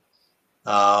offender,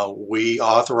 we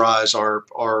authorize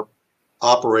our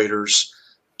operators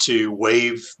to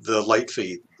waive the late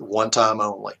fee one time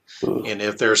only. And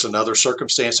if there's another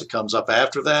circumstance that comes up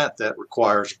after that, that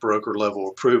requires broker level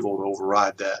approval to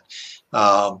override that.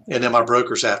 And then my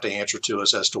brokers have to answer to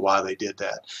us as to why they did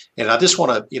that. And I just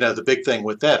want to, the big thing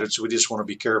with that is we just want to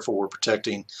be careful we're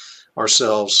protecting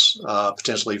ourselves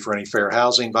potentially for any fair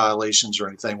housing violations or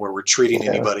anything where we're treating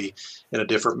anybody in a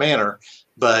different manner.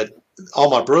 But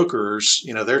all my brokers,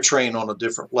 they're trained on a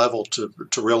different level to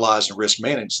realize and risk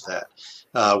manage that.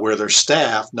 Where their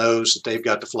staff knows that they've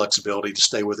got the flexibility to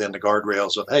stay within the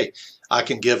guardrails of, hey, I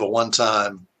can give a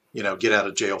one-time, get out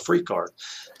of jail free card.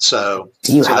 So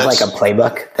do you have like a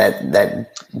playbook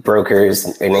that brokers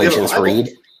and agents read?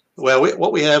 Well,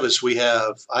 what we have is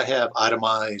I have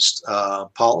itemized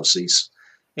policies,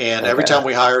 and every time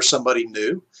we hire somebody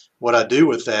new, what I do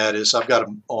with that is I've got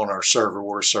them on our server.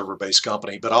 We're a server-based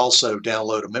company, but also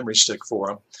download a memory stick for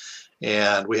them,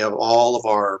 and we have all of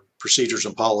our procedures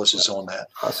and policies on that.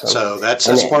 Awesome. So that's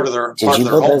part of their Did you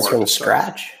build those from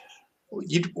scratch?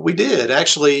 We did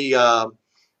actually.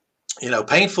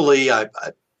 Painfully,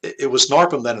 it was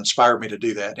NARPM that inspired me to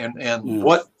do that, and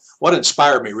what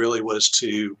inspired me really was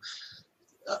to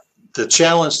the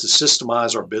challenge to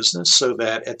systemize our business so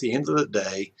that at the end of the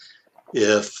day,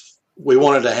 if we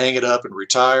wanted to hang it up and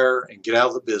retire and get out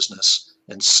of the business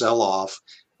and sell off,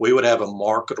 we would have a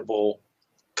marketable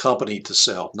company to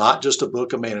sell, not just a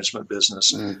book of management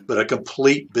business, but a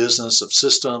complete business of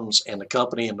systems and the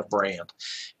company and the brand.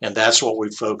 And that's what we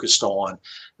focused on.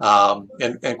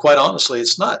 And quite honestly,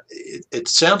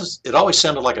 it always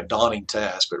sounded like a daunting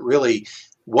task, but really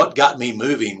what got me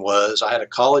moving was I had a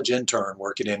college intern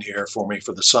working in here for me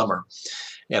for the summer.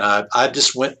 And I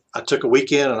took a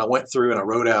weekend and I went through and I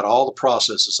wrote out all the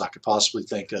processes I could possibly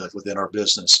think of within our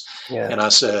business. Yeah. And I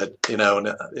said, and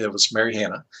it was Mary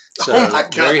Hannah. So I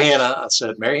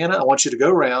said, Mary Hannah, I want you to go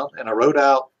around, and I wrote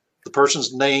out the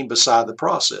person's name beside the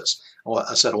process.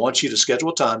 I said, I want you to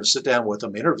schedule a time to sit down with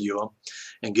them, interview them,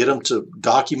 and get them to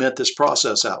document this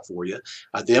process out for you.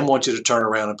 I then want you to turn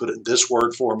around and put it in this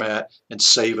Word format and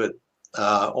save it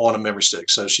on a memory stick.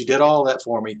 So she did all that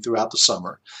for me throughout the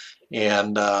summer.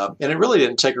 And it really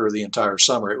didn't take her the entire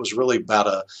summer. It was really about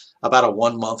a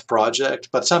 1 month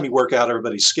project. By the time you work out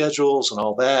everybody's schedules and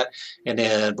all that, and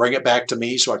then bring it back to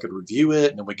me so I could review it,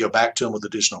 and then we go back to them with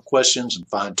additional questions and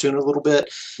fine tune it a little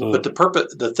bit. But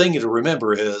the thing to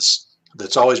remember is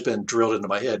that's always been drilled into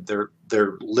my head.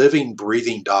 They're living,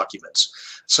 breathing documents.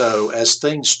 So as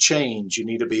things change, you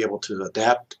need to be able to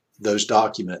adapt those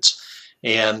documents.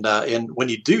 And when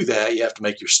you do that, you have to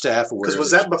make your staff aware. Because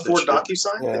was that before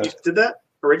DocuSign that you did that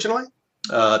originally?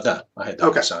 No, I had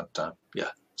DocuSign at the time. Yeah.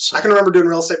 So. I can remember doing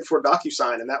real estate before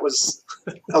DocuSign, and that was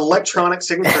electronic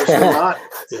signatures were not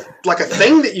like a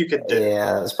thing that you could do.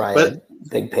 Yeah, that was probably a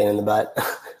big pain in the butt.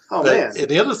 Oh, man. And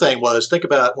the other thing was, think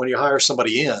about when you hire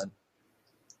somebody in,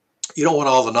 you don't want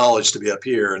all the knowledge to be up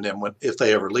here, and then if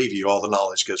they ever leave you, all the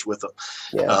knowledge goes with them.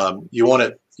 Yeah. You want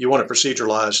it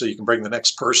proceduralized so you can bring the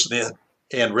next person in.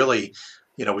 And really,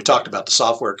 we talked about the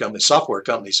software companies. Software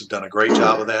companies have done a great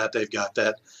job of that. They've got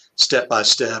that step by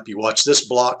step. You watch this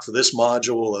block for this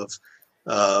module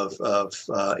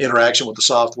of interaction with the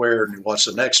software, and you watch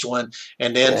the next one.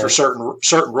 And then for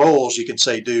certain roles, you can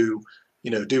say do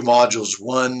modules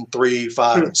 1, 3,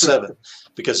 5, and 7,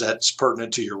 because that's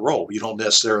pertinent to your role. You don't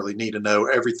necessarily need to know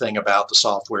everything about the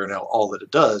software and all that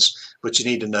it does, but you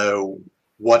need to know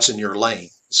what's in your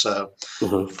lane. So,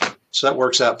 so that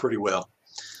works out pretty well.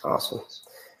 Awesome.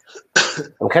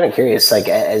 I'm kind of curious, like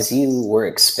as you were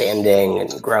expanding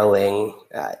and growing,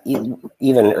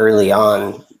 even early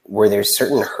on, were there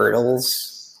certain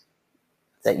hurdles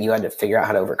that you had to figure out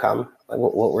how to overcome? Like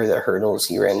what were the hurdles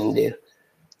you ran into?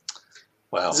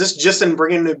 Wow. Is this just in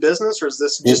bringing new business, or is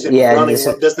this just in running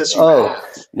what business you have?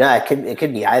 No, it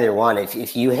could be either one.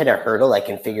 If you hit a hurdle, like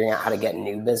in figuring out how to get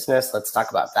new business, let's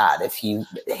talk about that. If you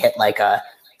hit like a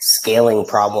scaling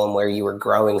problem where you were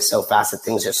growing so fast that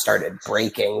things just started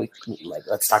breaking.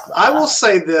 Let's talk about I that. will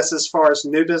say this as far as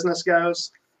new business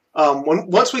goes.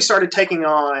 Once we started taking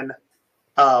on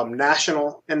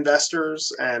national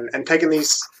investors and taking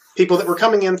these people that were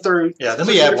coming in through. Yeah, let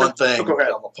me add one thing. Oh, go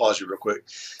ahead. I'm going to pause you real quick.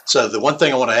 So the one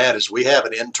thing I want to add is we have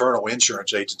an internal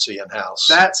insurance agency in-house.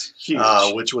 That's huge.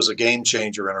 Which was a game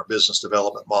changer in our business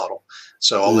development model.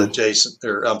 So I'll let Jason,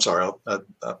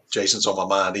 Jason's on my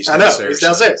mind. He's downstairs. He's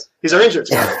downstairs. He's our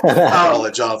insurance guy. I'll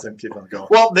let Jonathan keep on going.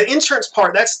 Well, the insurance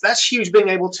part, that's huge, being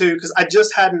able to, because I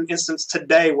just had an instance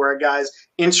today where a guy's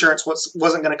insurance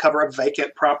wasn't going to cover a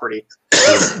vacant property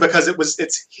because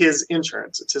it's his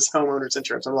insurance. It's his homeowner's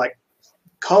insurance. I'm like,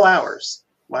 call ours.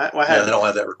 Why they don't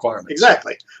have that requirement.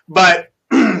 Exactly. But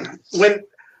one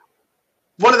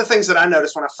of the things that I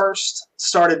noticed when I first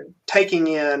started taking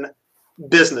in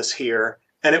business here,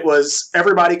 and it was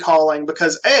everybody calling,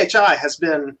 because AHI has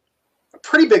been a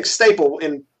pretty big staple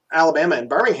in Alabama and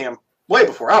Birmingham way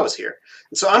before I was here.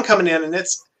 And so I'm coming in and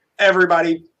it's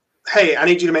everybody, hey, I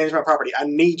need you to manage my property. I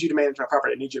need you to manage my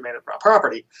property. I need you to manage my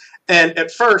property. And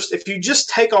at first, if you just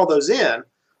take all those in,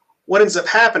 what ends up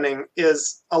happening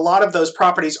is a lot of those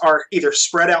properties are either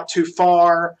spread out too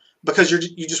far because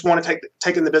you just want to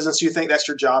take in the business. You think that's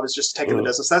your job, is just to take in the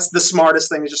business. That's the smartest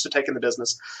thing, is just to take in the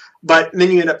business. But then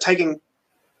you end up taking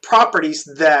properties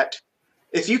that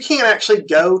if you can't actually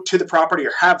go to the property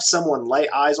or have someone lay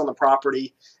eyes on the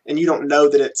property and you don't know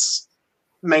that it's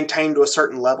maintained to a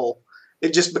certain level,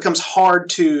 it just becomes hard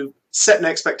to set an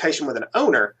expectation with an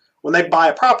owner when they buy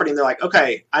a property and they're like,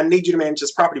 okay, I need you to manage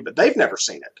this property, but they've never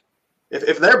seen it.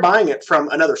 If they're buying it from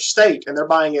another state and they're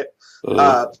buying it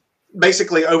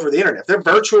basically over the internet, they're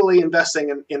virtually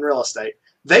investing in real estate.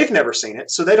 They've never seen it,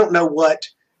 so they don't know what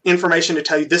information to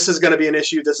tell you. This is going to be an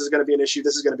issue. This is going to be an issue.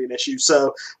 This is going to be an issue.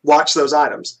 So watch those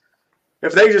items.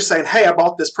 If they're just saying, hey, I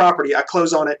bought this property, I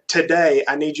close on it today,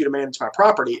 I need you to manage my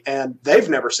property, and they've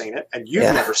never seen it, and you've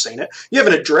never seen it. You have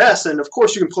an address, and of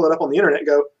course you can pull it up on the internet and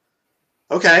go,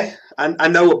 okay, I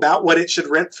know about what it should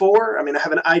rent for. I mean, I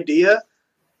have an idea.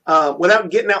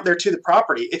 Without getting out there to the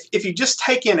property, if you just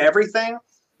take in everything,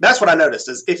 that's what I noticed,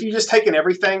 is if you just take in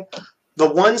everything, the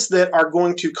ones that are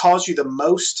going to cause you the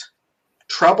most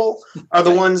trouble are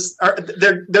the ones,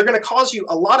 they're going to cause you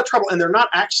a lot of trouble, and they're not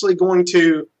actually going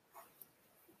to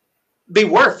be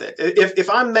worth it. If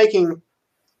I'm making,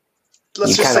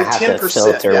 let's just say 10%, to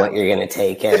filter what you're going to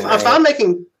take in. If I'm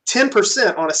making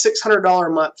 10% on a $600 a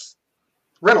month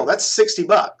rental, that's $60.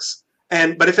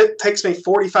 But if it takes me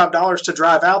 $45 to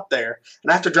drive out there,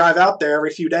 and I have to drive out there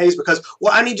every few days because,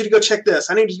 well, I need you to go check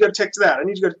this, I need you to go check that, I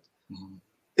need you to go.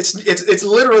 It's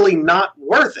literally not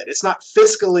worth it. It's not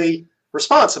fiscally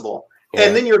responsible. Yeah.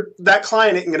 And then that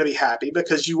client isn't going to be happy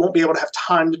because you won't be able to have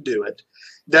time to do it.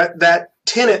 That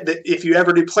tenant, that if you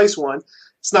ever do place one,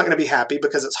 it's not going to be happy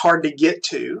because it's hard to get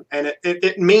to. And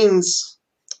it means,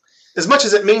 as much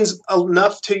as it means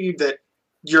enough to you that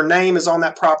your name is on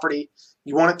that property,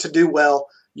 you want it to do well,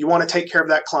 you want to take care of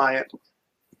that client,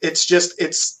 it's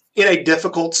in a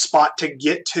difficult spot to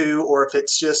get to, or if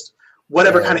it's just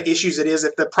whatever kind of issues it is,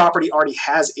 if the property already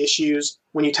has issues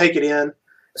when you take it in,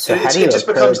 so it just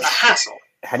becomes a hassle.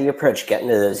 How do you approach getting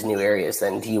to those new areas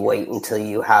then? Do you wait until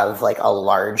you have like a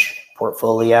large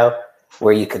portfolio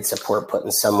where you could support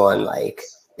putting someone like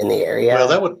in the area?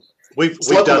 Well, we've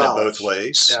done it both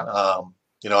ways. Yeah.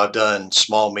 I've done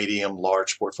small, medium,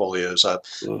 large portfolios.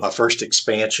 My first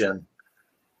expansion,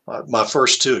 my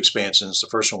first two expansions, the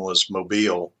first one was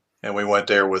Mobile, and we went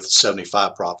there with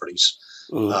 75 properties.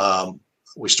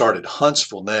 We started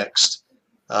Huntsville next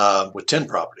with 10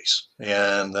 properties.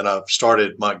 And then I've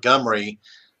started Montgomery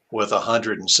with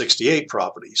 168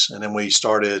 properties. And then we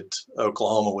started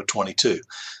Oklahoma with 22.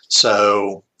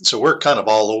 So we're kind of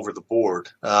all over the board.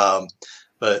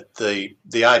 But the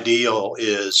ideal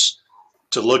is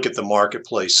to look at the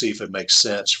marketplace, see if it makes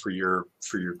sense for your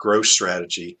growth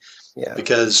strategy. Yeah.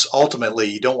 Because ultimately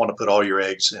you don't want to put all your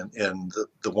eggs in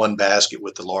the one basket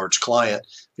with the large client,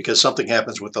 because something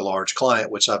happens with the large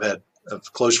client, which I've had a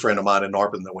close friend of mine in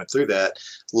Narpin that went through that,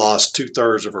 lost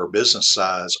 2/3 of her business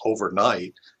size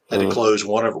overnight, had to close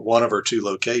one of her 2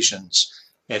 locations,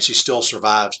 and she still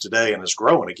survives today and is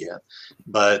growing again.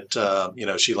 But,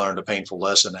 she learned a painful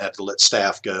lesson, had to let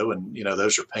staff go. And,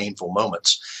 those are painful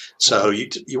moments. So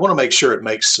you want to make sure it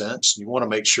makes sense. You want to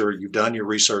make sure you've done your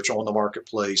research on the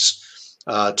marketplace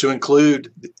to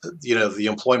include, the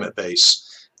employment base,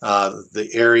 the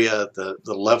area,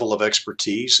 the level of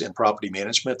expertise in property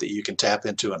management that you can tap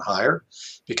into and hire,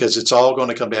 because it's all going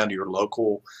to come down to your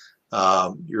local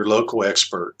your local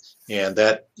expert. And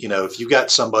that, if you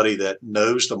got somebody that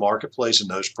knows the marketplace and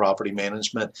knows property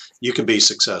management, you can be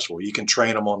successful. You can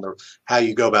train them on how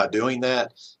you go about doing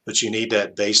that, but you need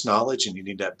that base knowledge and you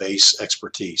need that base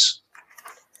expertise.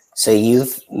 So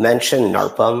you've mentioned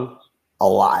NARPM a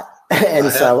lot.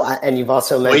 And you've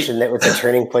also mentioned that was a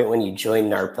turning point when you joined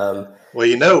NARPM. Well,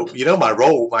 you know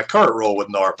my current role with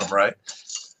NARPM, right?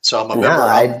 So I'm a member. No,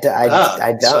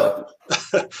 I don't.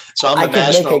 So I'm I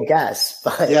could make a guess,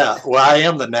 but yeah. Well, I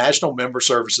am the National Member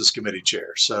Services Committee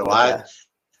Chair. So okay.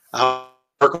 I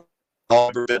work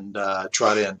and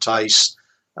try to entice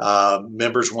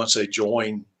members once they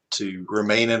join to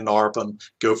remain in NARPM,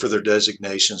 go for their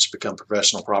designations, become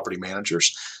professional property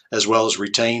managers, as well as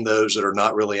retain those that are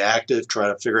not really active, try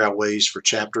to figure out ways for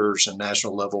chapters and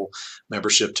national level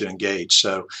membership to engage.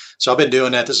 So I've been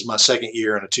doing that. This is my second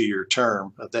year in a 2-year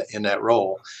term in that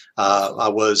role.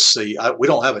 We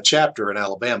don't have a chapter in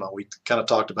Alabama. We kind of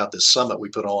talked about this summit we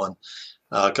put on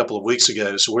a couple of weeks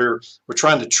ago. So we're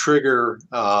trying to trigger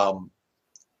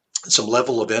some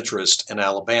level of interest in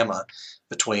Alabama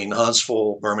between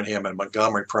Huntsville, Birmingham, and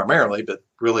Montgomery primarily, but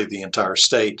really the entire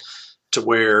state, to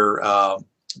where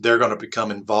they're going to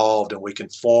become involved and we can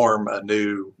form a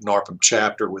new NARPM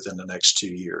chapter within the next 2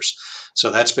 years. So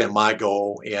that's been my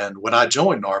goal. And when I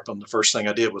joined NARPM, the first thing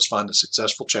I did was find a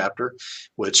successful chapter,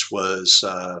 which was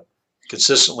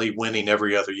consistently winning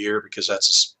every other year, because that's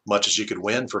as much as you could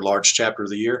win for large chapter of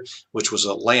the year, which was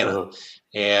Atlanta.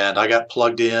 And I got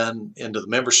plugged into the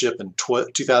membership in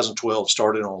 2012,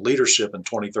 started on leadership in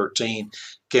 2013,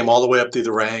 came all the way up through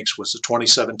the ranks, was the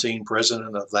 2017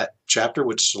 president of that chapter,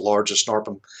 which is the largest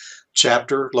NARPM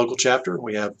chapter, local chapter.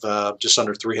 We have just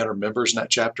under 300 members in that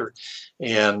chapter,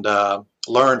 and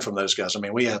learn from those guys. I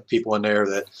mean, we have people in there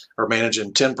that are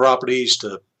managing 10 properties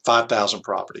to 5,000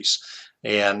 properties.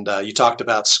 And you talked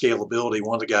about scalability.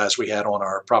 One of the guys we had on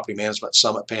our property management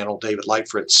summit panel, David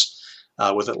Lightfritz,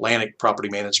 with Atlantic Property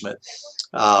Management.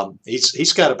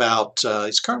 He's got about,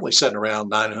 he's currently sitting around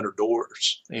 900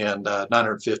 doors and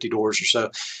 950 doors or so.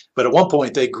 But at one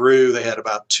point they grew, they had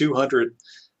about 200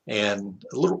 and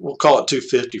a little, we'll call it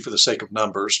 250 for the sake of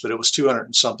numbers, but it was 200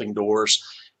 and something doors.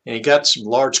 And he got some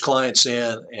large clients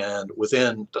in, and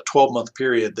within a 12-month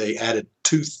period, they added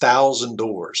 2,000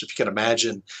 doors. If you can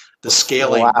imagine the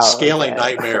scaling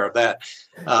nightmare of that.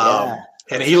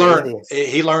 And he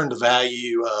learned the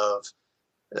value of,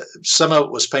 some of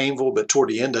it was painful, but toward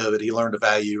the end of it, he learned the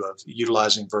value of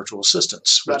utilizing virtual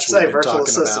assistants, which we've been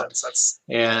talking about.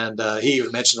 And he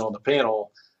even mentioned on the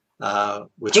panel,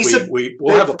 which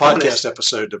we'll have a podcast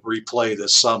episode to replay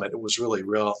this summit. It was really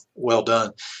well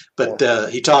done. But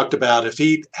he talked about, if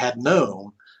he had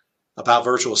known about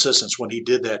virtual assistants when he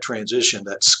did that transition,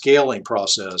 that scaling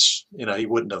process, he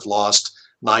wouldn't have lost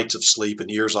nights of sleep and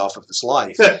years off of his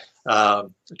life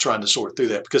trying to sort through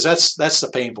that, because that's the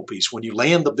painful piece. When you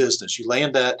land the business, you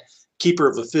land that keeper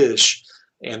of the fish,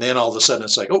 and then all of a sudden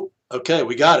it's like, oh, okay,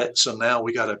 we got it. So now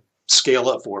we got to scale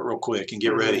up for it real quick and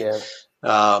get ready.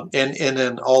 Yeah. And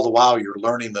then all the while you're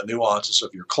learning the nuances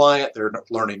of your client. They're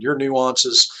learning your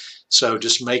nuances. So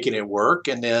just making it work,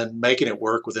 and then making it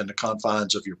work within the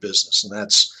confines of your business. And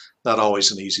that's not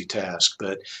always an easy task,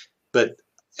 but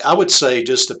I would say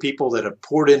just the people that have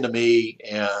poured into me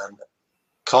and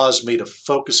caused me to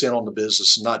focus in on the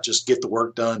business and not just get the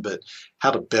work done, but how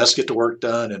to best get the work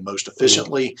done and most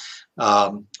efficiently,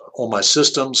 on my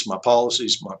systems, my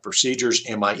policies, my procedures,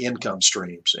 and my income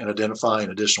streams, and identifying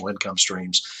additional income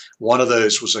streams. One of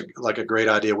those was a great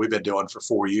idea we've been doing for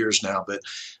 4 years now, but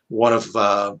one of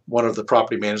the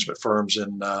property management firms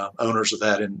and owners of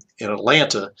that in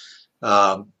Atlanta,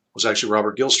 was actually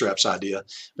Robert Gilstrap's idea,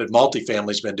 but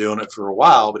multifamily's been doing it for a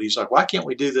while. But he's like, why can't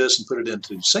we do this and put it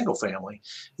into single family,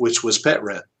 which was pet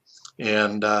rent?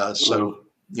 And so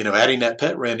adding that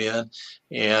pet rent in,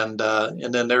 and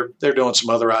then they're doing some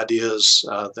other ideas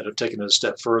that have taken it a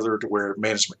step further, to where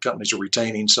management companies are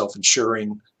retaining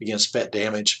self-insuring against pet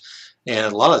damage.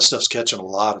 And a lot of that stuff's catching a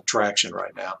lot of traction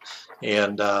right now.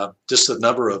 And just the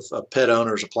number of pet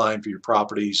owners applying for your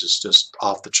properties is just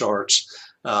off the charts.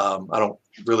 I don't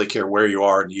really care where you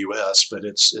are in the U.S., but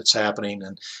it's happening.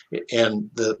 And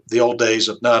the old days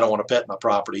of, no, I don't want to pet my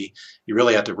property, you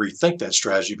really have to rethink that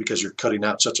strategy, because you're cutting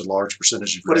out such a large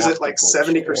percentage of your. What is it, like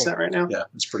 70% right now? Yeah,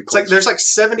 it's pretty close. It's like there's like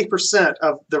 70%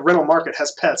 of the rental market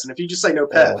has pets, and if you just say no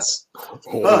pets,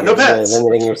 no pets,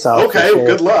 limiting yourself. Okay, well,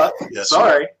 good luck. Yes,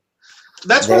 sorry.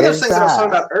 That's one of those things that I was talking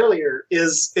about earlier.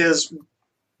 Is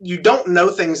you don't know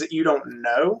things that you don't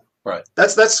know. Right.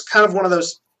 That's kind of one of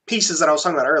those pieces that I was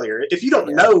talking about earlier. If you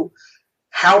don't know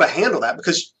how to handle that,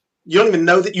 because you don't even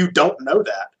know that you don't know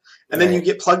that, And then you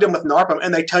get plugged in with NARPM,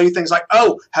 and they tell you things like,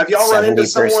 "Oh, have y'all run into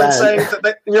someone saying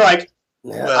that?" And you're like,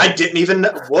 Well, "I didn't even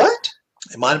know what."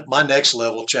 My next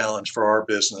level challenge for our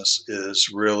business is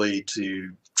really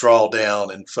to draw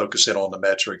down and focus in on the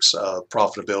metrics of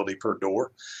profitability per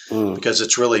door, because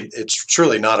it's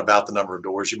truly not about the number of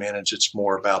doors you manage. It's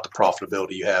more about the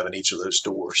profitability you have in each of those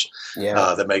doors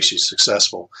that makes you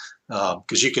successful.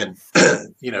 Because you can,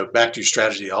 back to your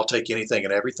strategy, I'll take anything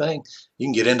and everything. You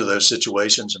can get into those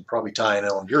situations and probably tie in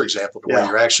on your example to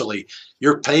where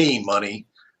you're paying money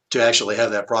to actually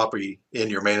have that property in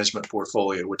your management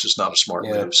portfolio, which is not a smart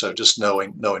move. So just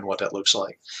knowing what that looks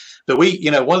like. But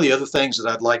one of the other things that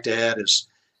I'd like to add is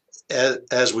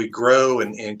as we grow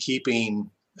and keeping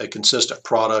a consistent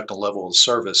product and level of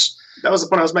service. That was the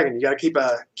point I was making. You got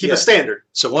to keep a standard.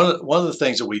 So one of the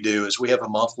things that we do is we have a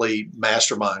monthly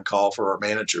mastermind call for our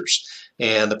managers.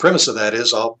 And the premise of that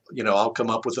is I'll come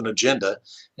up with an agenda,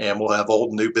 and we'll have old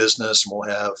and new business, and we'll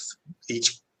have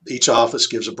each office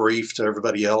gives a brief to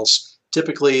everybody else,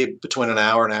 typically between an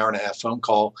hour and a half phone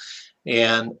call.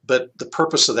 But the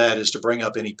purpose of that is to bring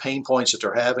up any pain points that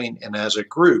they're having, and as a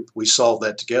group, we solve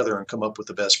that together and come up with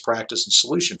the best practice and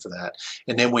solution for that,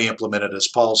 and then we implement it as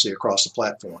policy across the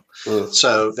platform.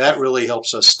 So that really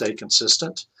helps us stay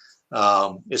consistent.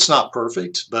 It's not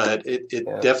perfect, but it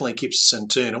definitely keeps us in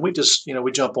tune. And we just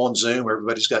we jump on Zoom,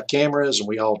 everybody's got cameras, and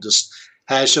we all just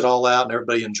hash it all out, and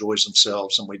everybody enjoys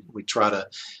themselves, and we try to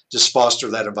just foster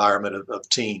that environment of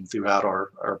team throughout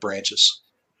our branches.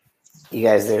 You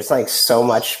guys, there's like so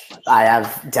much I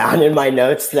have down in my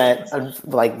notes that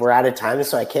we're out of time,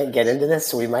 so I can't get into this.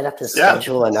 So we might have to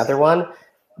schedule another one.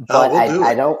 But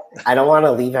I don't want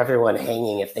to leave everyone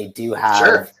hanging if they do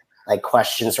have like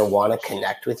questions or want to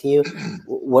connect with you.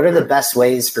 What are the best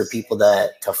ways for people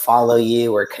to follow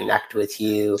you or connect with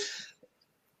you?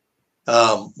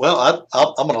 Well,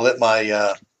 I'm going to let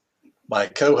my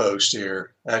co-host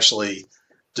here actually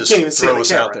just throw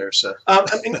us out there. So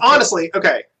honestly,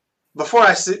 okay. Before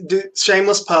I do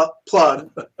shameless plug,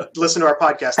 listen to our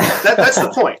podcast. That's the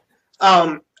point.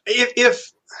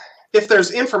 If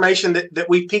there's information that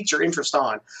we piqued your interest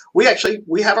on, we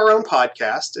have our own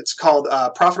podcast. It's called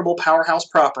Profitable Powerhouse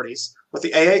Properties with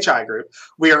the AHI Group.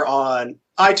 We are on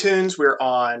iTunes. We're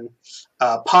on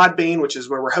Podbean, which is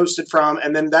where we're hosted from,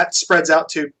 and then that spreads out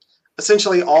to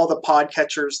essentially all the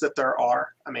podcatchers that there are.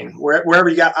 I mean, wherever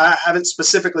you got. I haven't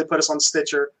specifically put us on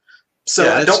Stitcher.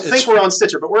 So I don't think we're on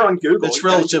Stitcher, but we're on Google. It's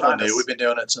relatively new. We've been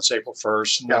doing it since April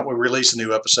 1st. Yeah. We release a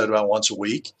new episode about once a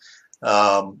week.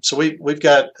 So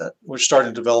we're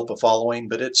starting to develop a following,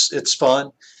 but it's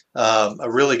fun. A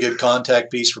really good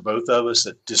contact piece for both of us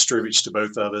that distributes to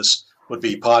both of us would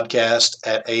be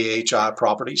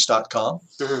podcast@ahiproperties.com.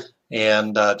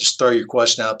 And just throw your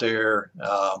question out there.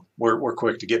 We're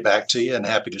quick to get back to you and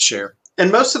happy to share.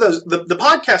 And most of those, the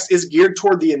podcast is geared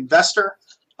toward the investor,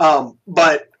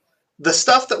 but the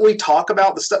stuff that we talk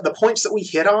about, the points that we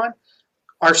hit on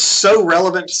are so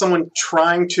relevant to someone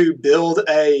trying to build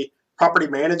a property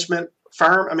management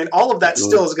firm. I mean, all of that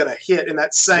still is going to hit in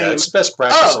that same. Yeah, it's best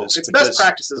practices. It's best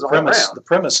practices all around. The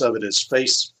premise of it is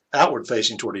outward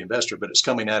facing toward the investor, but it's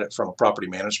coming at it from a property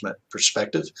management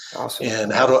perspective. Awesome.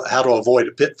 And how to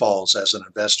avoid pitfalls as an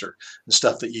investor and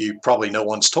stuff that you probably no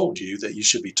one's told you that you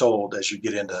should be told as you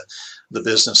get into the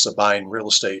business of buying real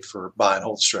estate for buy and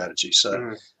hold strategy.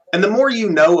 So. And the more you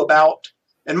know about,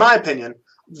 in my opinion,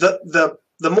 the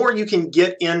more you can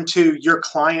get into your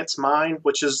client's mind,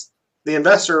 which is the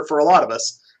investor for a lot of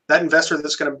us, that investor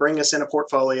that's going to bring us in a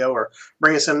portfolio or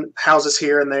bring us in houses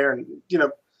here and there. And,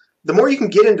 the more you can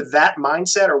get into that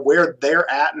mindset or where they're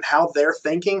at and how they're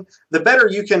thinking, the better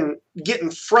you can get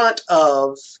in front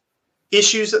of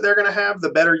issues that they're going to have, the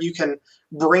better you can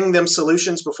bring them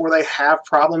solutions before they have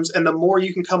problems. And the more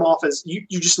you can come off as you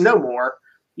just know more.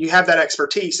 You have that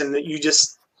expertise, and that you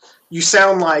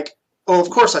sound like, oh, of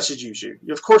course I should use you.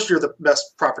 Of course you're the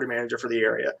best property manager for the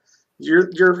area.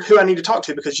 You're who I need to talk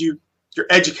to because you're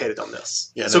educated on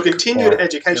this. Yeah, so continued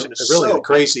education is really so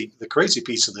the crazy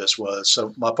piece of this was,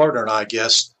 so my partner and I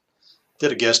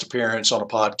did a guest appearance on a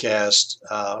podcast,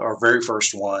 our very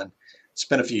first one. It's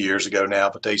been a few years ago now,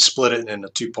 but they split it into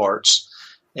two parts.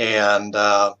 And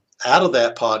out of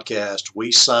that podcast,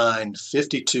 we signed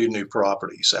 52 new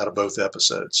properties out of both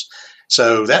episodes.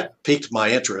 So that piqued my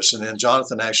interest. And then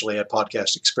Jonathan actually had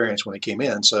podcast experience when he came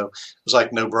in. So it was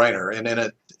like no brainer. And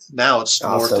then now it's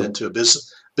morphed into a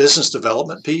business business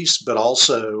development piece, but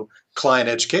also client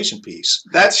education piece.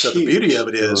 That's so huge. The beauty of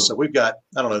it is, so we've got,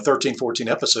 13, 14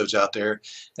 episodes out there,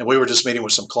 and we were just meeting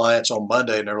with some clients on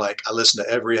Monday, and they're like, I listen to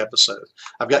every episode.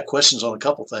 I've got questions on a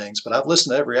couple things, but I've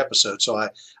listened to every episode. So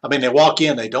they walk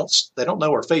in, they don't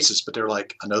know our faces, but they're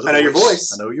like, I know your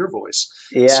voice. I know your voice.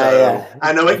 Yeah.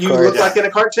 I know what you look like in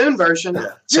a cartoon version.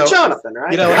 Yeah. You're Jonathan,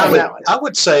 right? I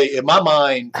would say in my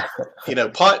mind,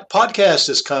 podcast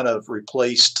is kind of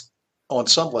replaced. On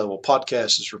some level,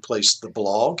 podcast has replaced the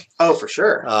blog. Oh, for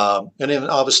sure. And then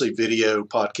obviously video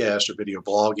podcast or video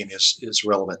blogging is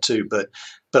relevant too. But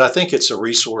I think it's a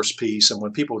resource piece. And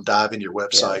when people dive into your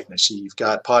website and they see you've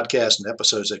got podcasts and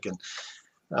episodes, they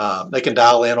can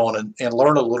dial in on and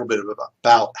learn a little bit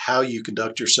about how you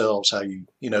conduct yourselves, how do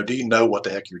you know what the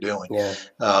heck you're doing? Yeah.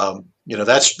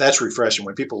 That's refreshing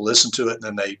when people listen to it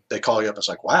and then they call you up. It's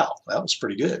like, wow, that was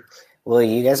pretty good. Well,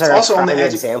 you guys are also an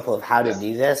example of how to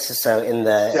do this. So in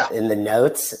the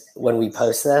notes, when we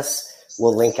post this,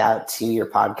 we'll link out to your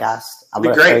podcast. I'm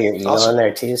going to throw your email in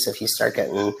there too. So if you start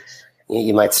getting,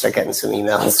 you might start getting some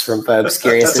emails from folks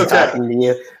curious and talking to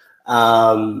you.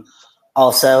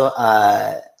 Also,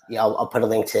 I'll put a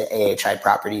link to AHI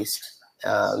Properties.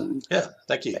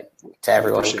 Thank you. To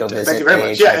everyone, go visit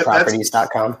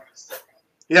AHIproperties.com.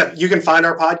 Yeah, you can find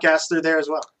our podcast through there as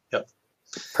well. Yep.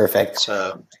 Perfect.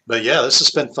 But yeah, this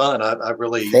has been fun. I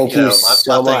really thank you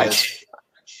so much.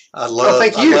 I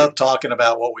love talking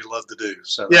about what we love to do.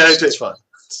 So it's fun.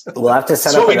 We'll have to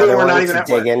set up another one to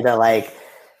dig into like.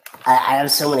 I have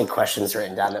so many questions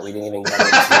written down that we didn't even get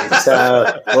into.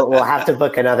 So we'll have to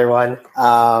book another one.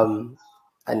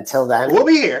 Until then, we'll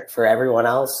be here. For everyone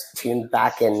else, tune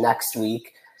back in next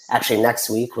week. Actually, next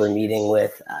week we're meeting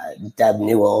with Deb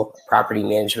Newell, Property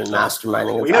Management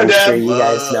Masterminding. I'm sure you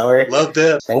guys know her. Love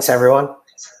Deb. Thanks, everyone.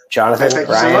 Jonathan,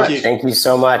 Brian, thank you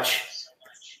so much.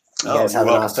 You guys have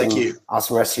an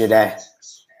awesome rest of your day.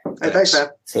 Hey, thanks, man.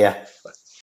 See ya.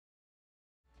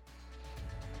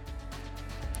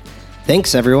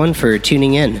 Thanks, everyone, for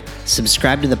tuning in.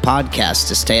 Subscribe to the podcast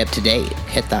to stay up to date.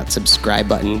 Hit that subscribe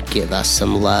button. Give us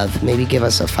some love. Maybe give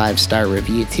us a 5-star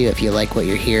review, too, if you like what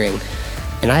you're hearing.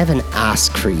 And I have an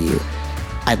ask for you.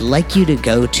 I'd like you to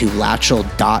go to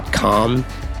latchel.com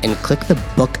and click the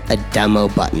book a demo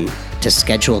button to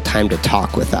schedule time to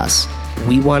talk with us.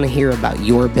 We want to hear about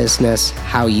your business,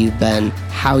 how you've been,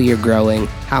 how you're growing,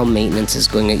 how maintenance is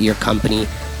going at your company.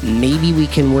 Maybe we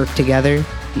can work together,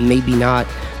 maybe not,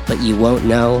 but you won't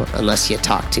know unless you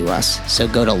talk to us. So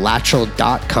go to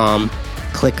latchel.com,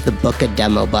 click the book a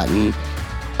demo button.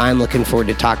 I'm looking forward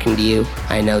to talking to you.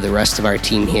 I know the rest of our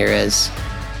team here is.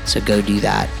 So go do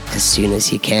that as soon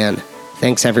as you can.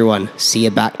 Thanks, everyone. See you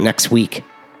back next week.